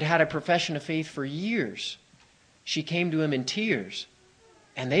 who had had a profession of faith for years, she came to him in tears.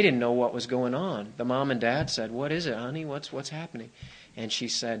 And they didn't know what was going on. The mom and dad said, what is it, honey? What's happening? And she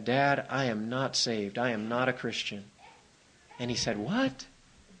said, Dad, I am not saved. I am not a Christian. And he said, what?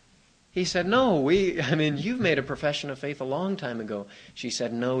 He said, no, you've made a profession of faith a long time ago. She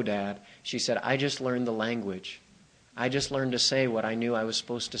said, no, Dad. She said, I just learned the language. I just learned to say what I knew I was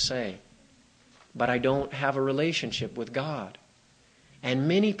supposed to say. But I don't have a relationship with God. And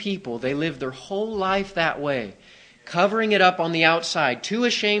many people, they live their whole life that way, covering it up on the outside, too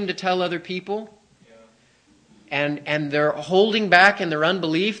ashamed to tell other people. And they're holding back in their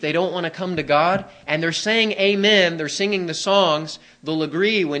unbelief. They don't want to come to God. And they're saying amen. They're singing the songs. They'll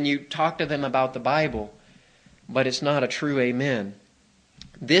agree when you talk to them about the Bible. But it's not a true amen.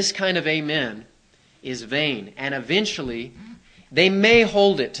 This kind of amen is vain. And eventually, they may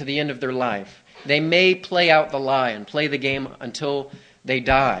hold it to the end of their life. They may play out the lie and play the game until they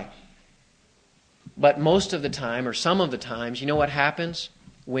die. But most of the time, or some of the times, you know what happens?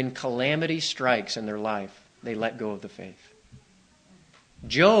 When calamity strikes in their life, they let go of the faith.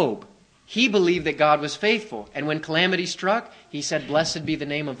 Job, he believed that God was faithful. And when calamity struck, he said, blessed be the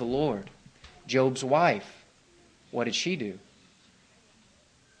name of the Lord. Job's wife, what did she do?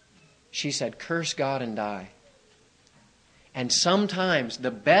 She said, curse God and die. And sometimes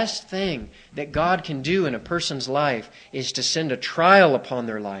the best thing that God can do in a person's life is to send a trial upon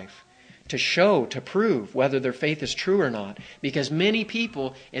their life, to show, to prove whether their faith is true or not. Because many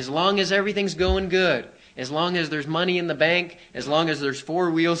people, as long as everything's going good, as long as there's money in the bank, as long as there's 4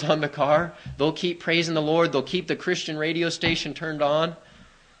 wheels on the car, they'll keep praising the Lord, they'll keep the Christian radio station turned on,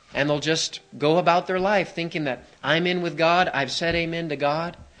 and they'll just go about their life thinking that I'm in with God, I've said amen to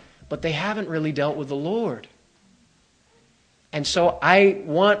God, but they haven't really dealt with the Lord. And so I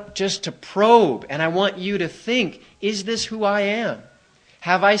want just to probe, and I want you to think, is this who I am?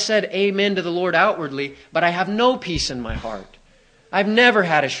 Have I said amen to the Lord outwardly, but I have no peace in my heart? I've never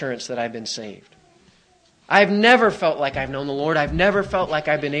had assurance that I've been saved. I've never felt like I've known the Lord. I've never felt like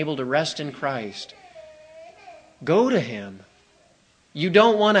I've been able to rest in Christ. Go to Him. You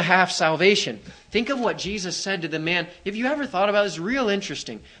don't want a half salvation. Think of what Jesus said to the man. Have you ever thought about this? It's real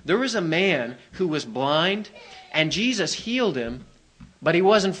interesting. There was a man who was blind, and Jesus healed him, but he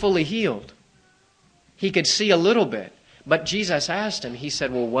wasn't fully healed. He could see a little bit. But Jesus asked him, he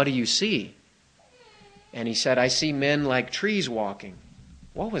said, well, what do you see? And he said, I see men like trees walking.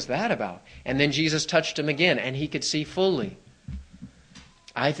 What was that about? And then Jesus touched him again, and he could see fully.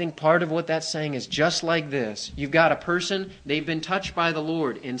 I think part of what that's saying is just like this. You've got a person, they've been touched by the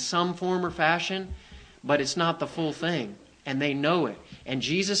Lord in some form or fashion, but it's not the full thing. And they know it. And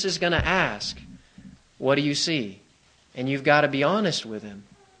Jesus is going to ask, what do you see? And you've got to be honest with him.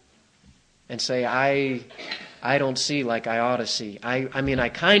 And say, I don't see like I ought to see. I mean, I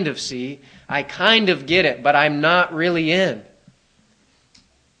kind of see. I kind of get it, but I'm not really in.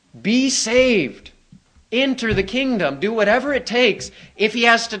 Be saved. Enter the kingdom. Do whatever it takes if He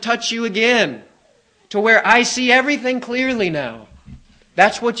has to touch you again to where I see everything clearly now.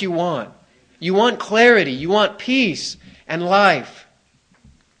 That's what you want. You want clarity. You want peace and life.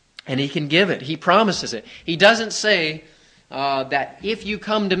 And He can give it. He promises it. He doesn't say that if you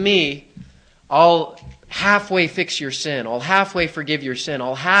come to me, I'll halfway fix your sin. I'll halfway forgive your sin.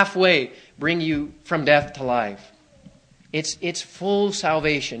 I'll halfway bring you from death to life. It's full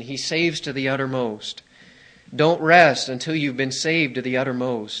salvation. He saves to the uttermost. Don't rest until you've been saved to the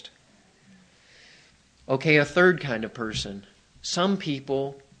uttermost. Okay, a third kind of person. Some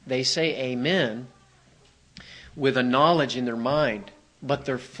people, they say amen with a knowledge in their mind, but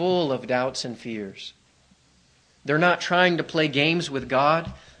they're full of doubts and fears. They're not trying to play games with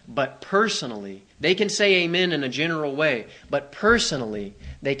God, but personally, they can say amen in a general way, but personally,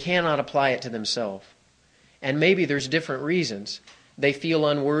 they cannot apply it to themselves. And maybe there's different reasons. They feel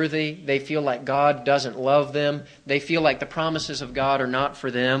unworthy. They feel like God doesn't love them. They feel like the promises of God are not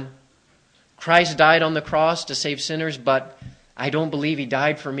for them. Christ died on the cross to save sinners, but I don't believe He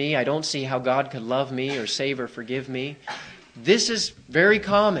died for me. I don't see how God could love me or save or forgive me. This is very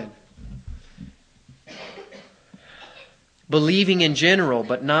common. Believing in general,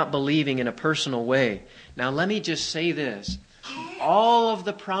 but not believing in a personal way. Now let me just say this. All of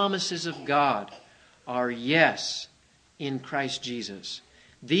the promises of God are yes in Christ Jesus.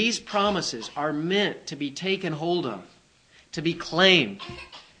 These promises are meant to be taken hold of, to be claimed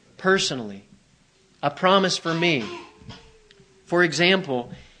personally. A promise for me. For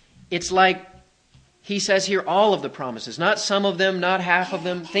example, it's like He says here all of the promises, not some of them, not half of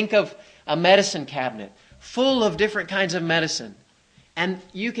them. Think of a medicine cabinet full of different kinds of medicine. And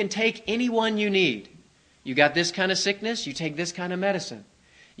you can take any one you need. You got this kind of sickness, you take this kind of medicine.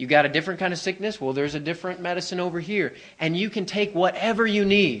 You got a different kind of sickness, well, there's a different medicine over here. And you can take whatever you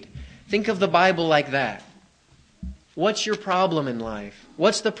need. Think of the Bible like that. What's your problem in life?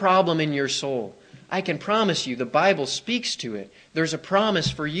 What's the problem in your soul? I can promise you the Bible speaks to it. There's a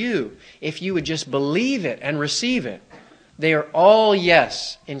promise for you if you would just believe it and receive it. They are all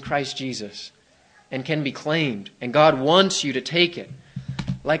yes in Christ Jesus and can be claimed. And God wants you to take it.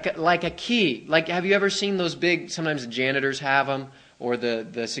 Like a key. Like, have you ever seen those big, sometimes the janitors have them, or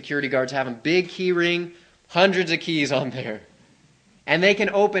the security guards have them, big key ring, hundreds of keys on there. And they can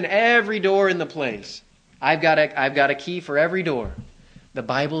open every door in the place. I've got a key for every door. The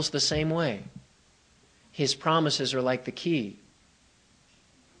Bible's the same way. His promises are like the key.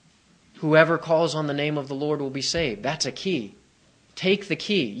 Whoever calls on the name of the Lord will be saved. That's a key. Take the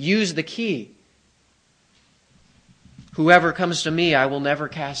key. Use the key. Whoever comes to me, I will never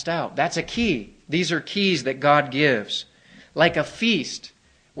cast out. That's a key. These are keys that God gives. Like a feast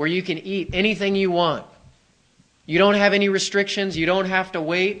where you can eat anything you want. You don't have any restrictions. You don't have to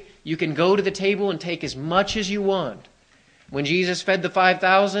wait. You can go to the table and take as much as you want. When Jesus fed the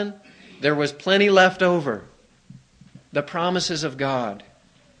 5,000, there was plenty left over. The promises of God,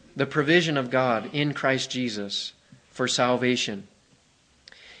 the provision of God in Christ Jesus for salvation.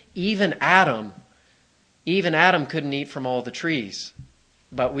 Even Adam Even Adam couldn't eat from all the trees,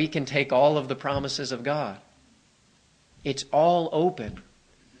 but we can take all of the promises of God. It's all open.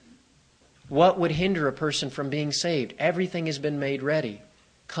 What would hinder a person from being saved? Everything has been made ready.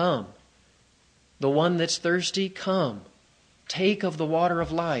 Come. The one that's thirsty, come. Take of the water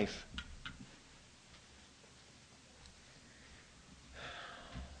of life.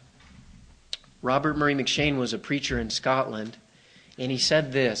 Robert Murray McCheyne was a preacher in Scotland, and he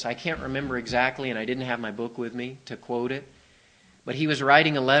said this. I can't remember exactly, and I didn't have my book with me to quote it, but he was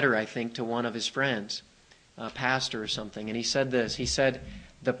writing a letter, I think, to one of his friends, a pastor or something, and he said this. He said,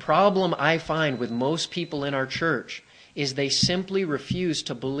 "The problem I find with most people in our church is they simply refuse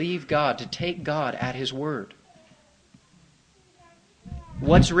to believe God, to take God at His word.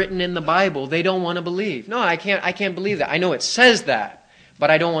 What's written in the Bible, they don't want to believe. No, I can't believe that. I know it says that,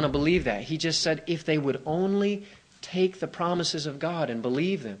 but I don't want to believe that." He just said if they would only take the promises of God and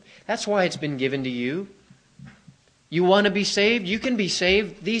believe them. That's why it's been given to you. You want to be saved? You can be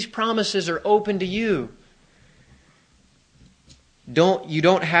saved. These promises are open to you. You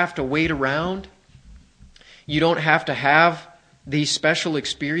don't have to wait around. You don't have to have these special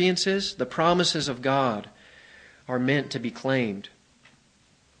experiences. The promises of God are meant to be claimed.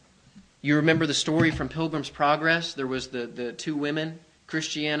 You remember the story from Pilgrim's Progress? There was the two women,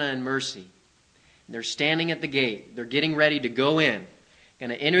 Christiana and Mercy. They're standing at the gate. They're getting ready to go in.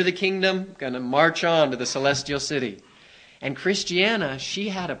 Going to enter the kingdom, going to march on to the celestial city. And Christiana, she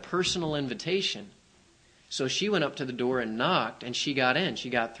had a personal invitation. So she went up to the door and knocked, and she got in. She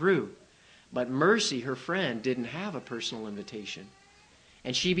got through. But Mercy, her friend, didn't have a personal invitation.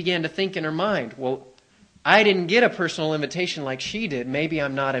 And she began to think in her mind, well, I didn't get a personal invitation like she did. Maybe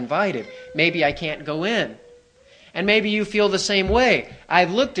I'm not invited. Maybe I can't go in. And maybe you feel the same way.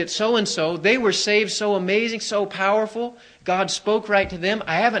 I've looked at so-and-so. They were saved so amazing, so powerful. God spoke right to them.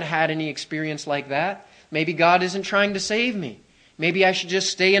 I haven't had any experience like that. Maybe God isn't trying to save me. Maybe I should just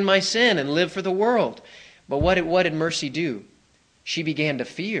stay in my sin and live for the world. But what did Mercy do? She began to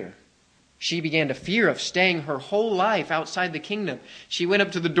fear. She began to fear of staying her whole life outside the kingdom. She went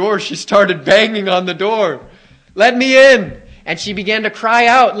up to the door. She started banging on the door. Let me in. And she began to cry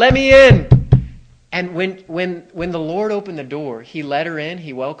out, let me in. And when the Lord opened the door, He let her in.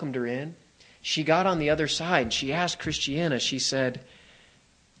 He welcomed her in. She got on the other side. She asked Christiana, she said,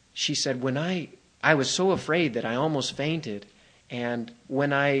 when I was so afraid that I almost fainted. And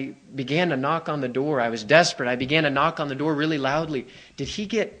when I began to knock on the door, I was desperate. I began to knock on the door really loudly. Did He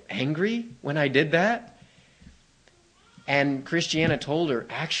get angry when I did that? And Christiana told her,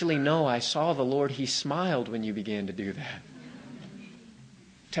 actually, no, I saw the Lord. He smiled when you began to do that.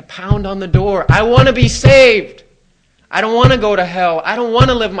 To pound on the door. I want to be saved. I don't want to go to hell. I don't want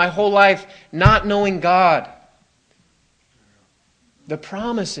to live my whole life not knowing God. The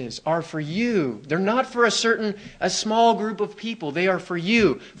promises are for you. They're not for a small group of people. They are for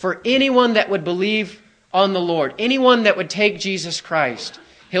you. For anyone that would believe on the Lord. Anyone that would take Jesus Christ.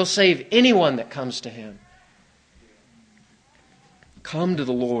 He'll save anyone that comes to Him. Come to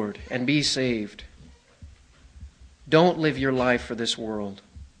the Lord and be saved. Don't live your life for this world.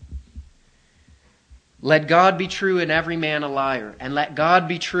 Let God be true and every man a liar. And let God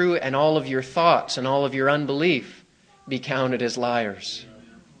be true and all of your thoughts and all of your unbelief be counted as liars.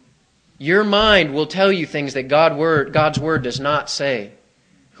 Your mind will tell you things that God's Word does not say.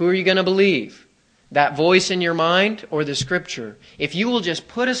 Who are you going to believe? That voice in your mind or the Scripture? If you will just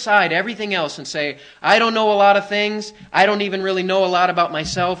put aside everything else and say, I don't know a lot of things. I don't even really know a lot about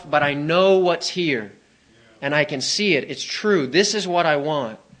myself, but I know what's here. And I can see it. It's true. This is what I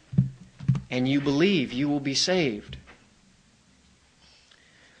want. And you believe, you will be saved.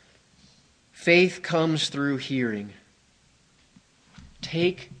 Faith comes through hearing.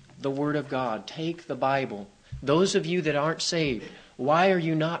 Take the Word of God. Take the Bible. Those of you that aren't saved, why are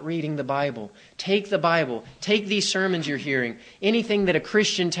you not reading the Bible? Take the Bible. Take these sermons you're hearing. Anything that a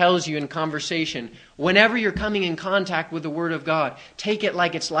Christian tells you in conversation. Whenever you're coming in contact with the Word of God, take it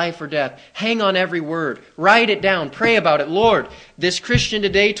like it's life or death. Hang on every word. Write it down. Pray about it. Lord, this Christian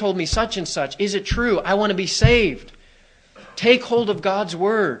today told me such and such. Is it true? I want to be saved. Take hold of God's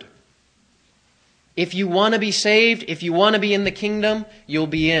Word. If you want to be saved, if you want to be in the kingdom, you'll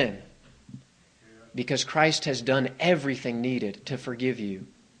be in. Because Christ has done everything needed to forgive you.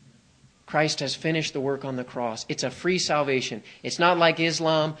 Christ has finished the work on the cross. It's a free salvation. It's not like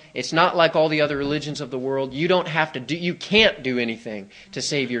Islam. It's not like all the other religions of the world. You can't do anything to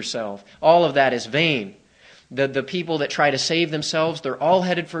save yourself. All of that is vain. The people that try to save themselves, they're all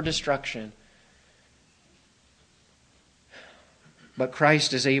headed for destruction. But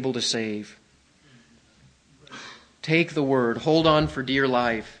Christ is able to save. Take the Word. Hold on for dear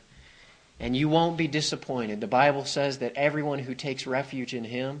life. And you won't be disappointed. The Bible says that everyone who takes refuge in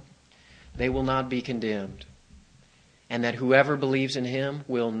Him, they will not be condemned. And that whoever believes in Him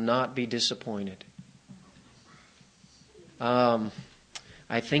will not be disappointed.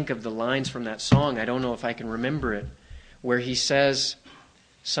 I think of the lines from that song, I don't know if I can remember it, where he says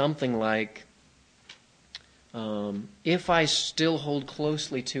something like, if I still hold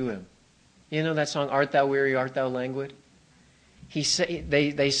closely to Him. You know that song, Art Thou Weary, Art Thou Languid?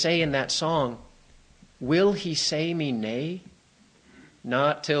 They say in that song, will He say me nay?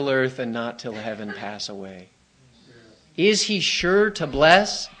 Not till earth and not till heaven pass away. Is He sure to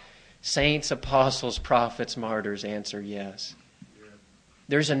bless? Saints, apostles, prophets, martyrs answer yes.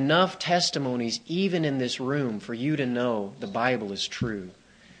 There's enough testimonies even in this room for you to know the Bible is true.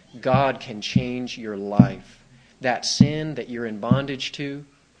 God can change your life. That sin that you're in bondage to,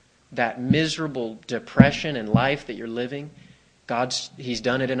 that miserable depression in life that you're living, He's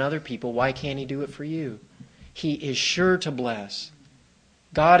done it in other people. Why can't He do it for you? He is sure to bless.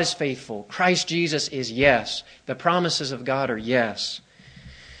 God is faithful. Christ Jesus is yes. The promises of God are yes.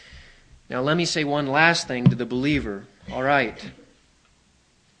 Now let me say one last thing to the believer. All right.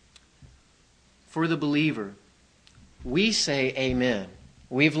 For the believer, we say amen.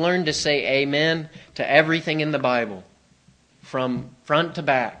 We've learned to say amen to everything in the Bible. From front to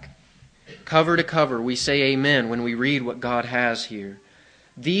back, cover to cover, we say amen when we read what God has here.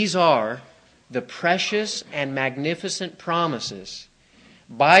 These are the precious and magnificent promises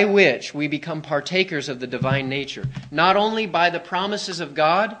by which we become partakers of the divine nature. Not only by the promises of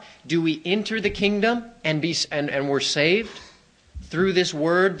God do we enter the kingdom and we're saved through this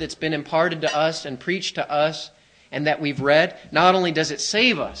word that's been imparted to us and preached to us and that we've read. Not only does it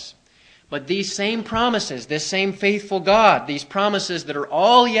save us, but these same promises, this same faithful God, these promises that are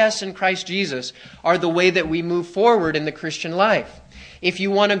all yes in Christ Jesus, are the way that we move forward in the Christian life. If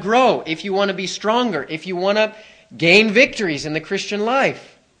you want to grow, if you want to be stronger, if you want to gain victories in the Christian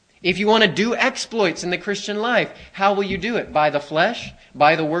life, if you want to do exploits in the Christian life, how will you do it? By the flesh?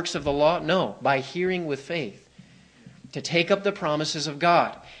 By the works of the law? No, by hearing with faith. To take up the promises of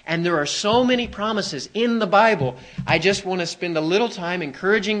God. And there are so many promises in the Bible. I just want to spend a little time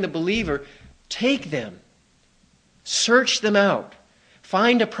encouraging the believer. Take them. Search them out.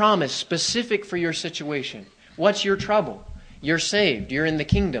 Find a promise specific for your situation. What's your trouble? You're saved. You're in the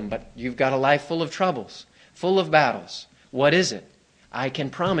kingdom, but you've got a life full of troubles, full of battles. What is it? I can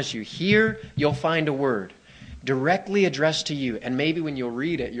promise you, here you'll find a word directly addressed to you. And maybe when you'll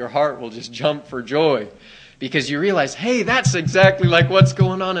read it, your heart will just jump for joy. Because you realize, hey, that's exactly like what's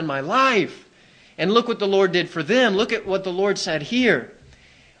going on in my life. And look what the Lord did for them. Look at what the Lord said here.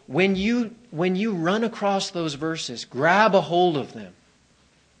 When you run across those verses, grab a hold of them.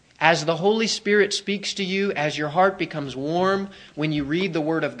 As the Holy Spirit speaks to you, as your heart becomes warm, when you read the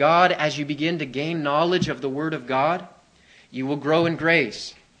Word of God, as you begin to gain knowledge of the Word of God, you will grow in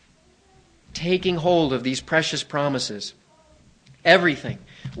grace. Taking hold of these precious promises. Everything,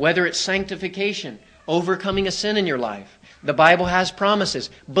 whether it's sanctification, overcoming a sin in your life. The Bible has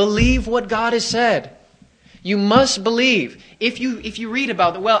promises. Believe what God has said. You must believe. If you read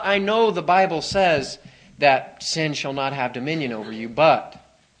about it, well, I know the Bible says that sin shall not have dominion over you, but...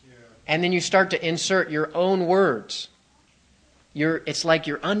 And then you start to insert your own words. It's like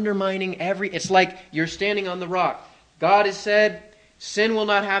you're undermining it's like you're standing on the rock. God has said, sin will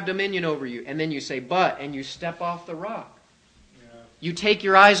not have dominion over you. And then you say, but, and you step off the rock. You take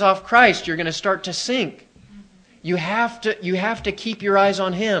your eyes off Christ, you're going to start to sink. You have to keep your eyes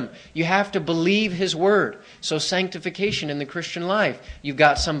on Him. You have to believe His Word. So sanctification in the Christian life. You've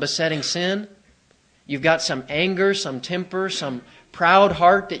got some besetting sin. You've got some anger, some temper, some proud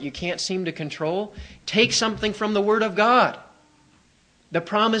heart that you can't seem to control. Take something from the Word of God. The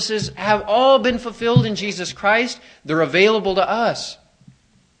promises have all been fulfilled in Jesus Christ. They're available to us.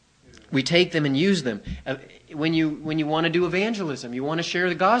 We take them and use them. When you want to do evangelism, you want to share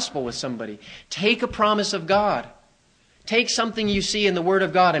the gospel with somebody, take a promise of God. Take something you see in the Word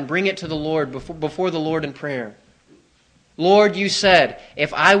of God and bring it to the Lord before the Lord in prayer. Lord, you said,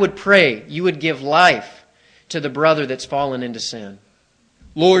 if I would pray, you would give life to the brother that's fallen into sin.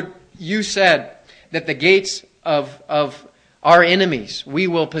 Lord, you said that the gates of our enemies we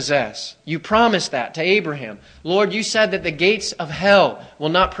will possess. You promised that to Abraham. Lord, you said that the gates of hell will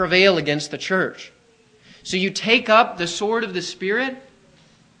not prevail against the church. So you take up the sword of the Spirit,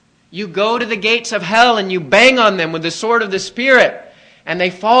 you go to the gates of hell and you bang on them with the sword of the Spirit, and they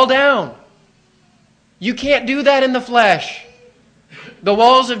fall down. You can't do that in the flesh. The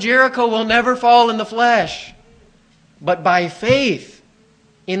walls of Jericho will never fall in the flesh. But by faith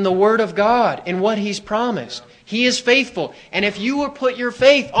in the Word of God, in what He's promised, He is faithful. And if you will put your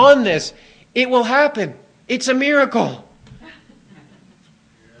faith on this, it will happen. It's a miracle.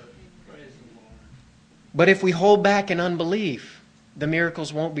 But if we hold back in unbelief, the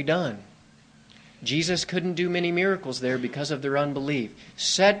miracles won't be done. Jesus couldn't do many miracles there because of their unbelief.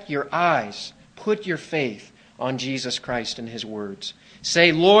 Set your eyes, put your faith on Jesus Christ and His words.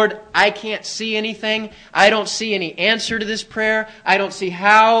 Say, Lord, I can't see anything. I don't see any answer to this prayer. I don't see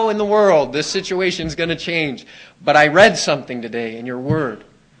how in the world this situation is going to change. But I read something today in your word.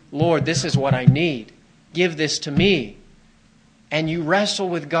 Lord, this is what I need. Give this to me. And you wrestle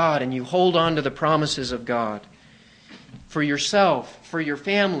with God and you hold on to the promises of God. For yourself, for your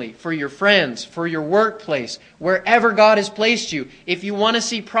family, for your friends, for your workplace, wherever God has placed you. If you want to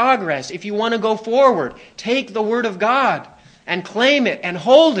see progress, if you want to go forward, take the Word of God and claim it and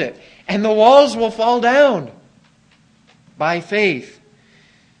hold it, and the walls will fall down. By faith.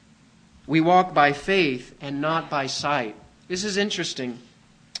 We walk by faith and not by sight. This is interesting.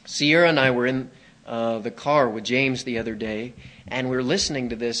 Sierra and I were in the car with James the other day, and we were listening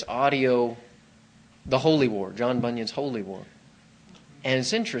to this audio, The Holy War, John Bunyan's Holy War. And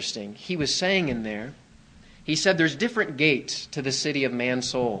it's interesting. He was saying in there, he said there's different gates to the city of man's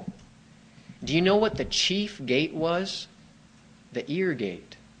soul. Do you know what the chief gate was? The ear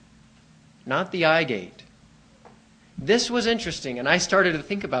gate, not the eye gate. This was interesting, and I started to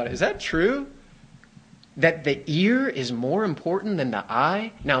think about it. Is that true? That the ear is more important than the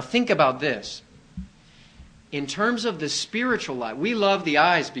eye? Now think about this. In terms of the spiritual life, we love the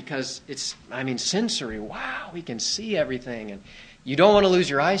eyes because it's, sensory. Wow, we can see everything. And you don't want to lose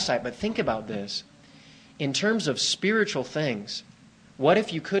your eyesight, but think about this. In terms of spiritual things, what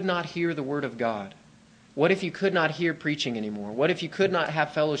if you could not hear the Word of God? What if you could not hear preaching anymore? What if you could not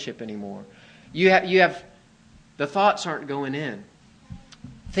have fellowship anymore? You have the thoughts aren't going in.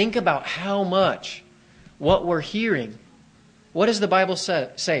 Think about how much what we're hearing. What does the Bible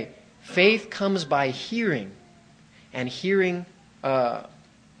say? Faith comes by hearing, and hearing by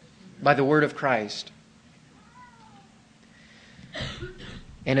the word of Christ.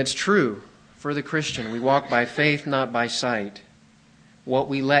 And it's true for the Christian. We walk by faith, not by sight. What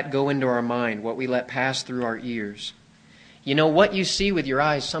we let go into our mind, what we let pass through our ears. You know, what you see with your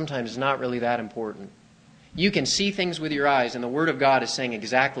eyes sometimes is not really that important. You can see things with your eyes, and the Word of God is saying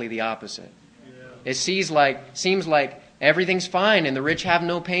exactly the opposite. Yeah. It seems like everything's fine, and the rich have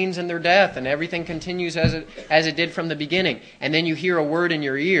no pains in their death, and everything continues as it did from the beginning. And then you hear a word in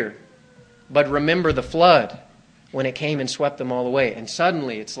your ear, but remember the flood when it came and swept them all away. And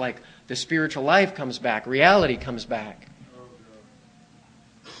suddenly it's like the spiritual life comes back, reality comes back.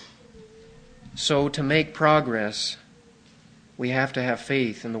 So to make progress, we have to have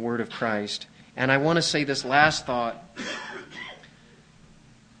faith in the Word of Christ. And I want to say this last thought.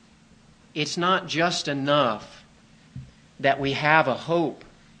 It's not just enough that we have a hope.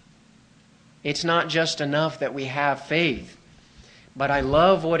 It's not just enough that we have faith. But I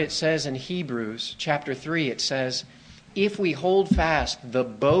love what it says in Hebrews chapter 3. It says, if we hold fast the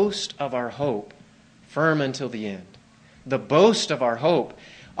boast of our hope firm until the end. The boast of our hope.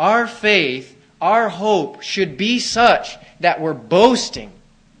 Our faith, our hope should be such that we're boasting.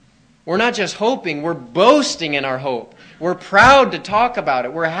 We're not just hoping, we're boasting in our hope. We're proud to talk about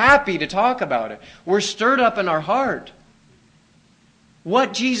it. We're happy to talk about it. We're stirred up in our heart.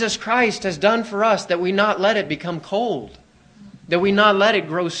 What Jesus Christ has done for us, that we not let it become cold. That we not let it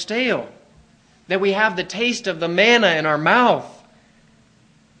grow stale. That we have the taste of the manna in our mouth.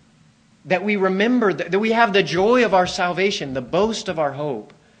 That we remember, that we have the joy of our salvation, the boast of our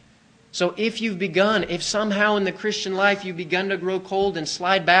hope. So if somehow in the Christian life you've begun to grow cold and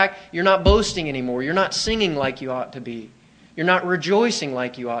slide back, you're not boasting anymore. You're not singing like you ought to be. You're not rejoicing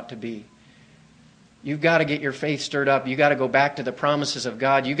like you ought to be. You've got to get your faith stirred up. You've got to go back to the promises of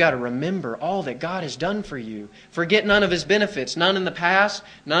God. You've got to remember all that God has done for you. Forget none of His benefits, none in the past,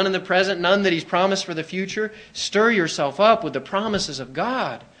 none in the present, none that He's promised for the future. Stir yourself up with the promises of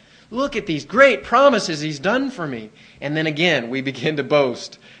God. Look at these great promises He's done for me. And then again, we begin to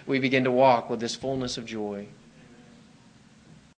boast. We begin to walk with this fullness of joy.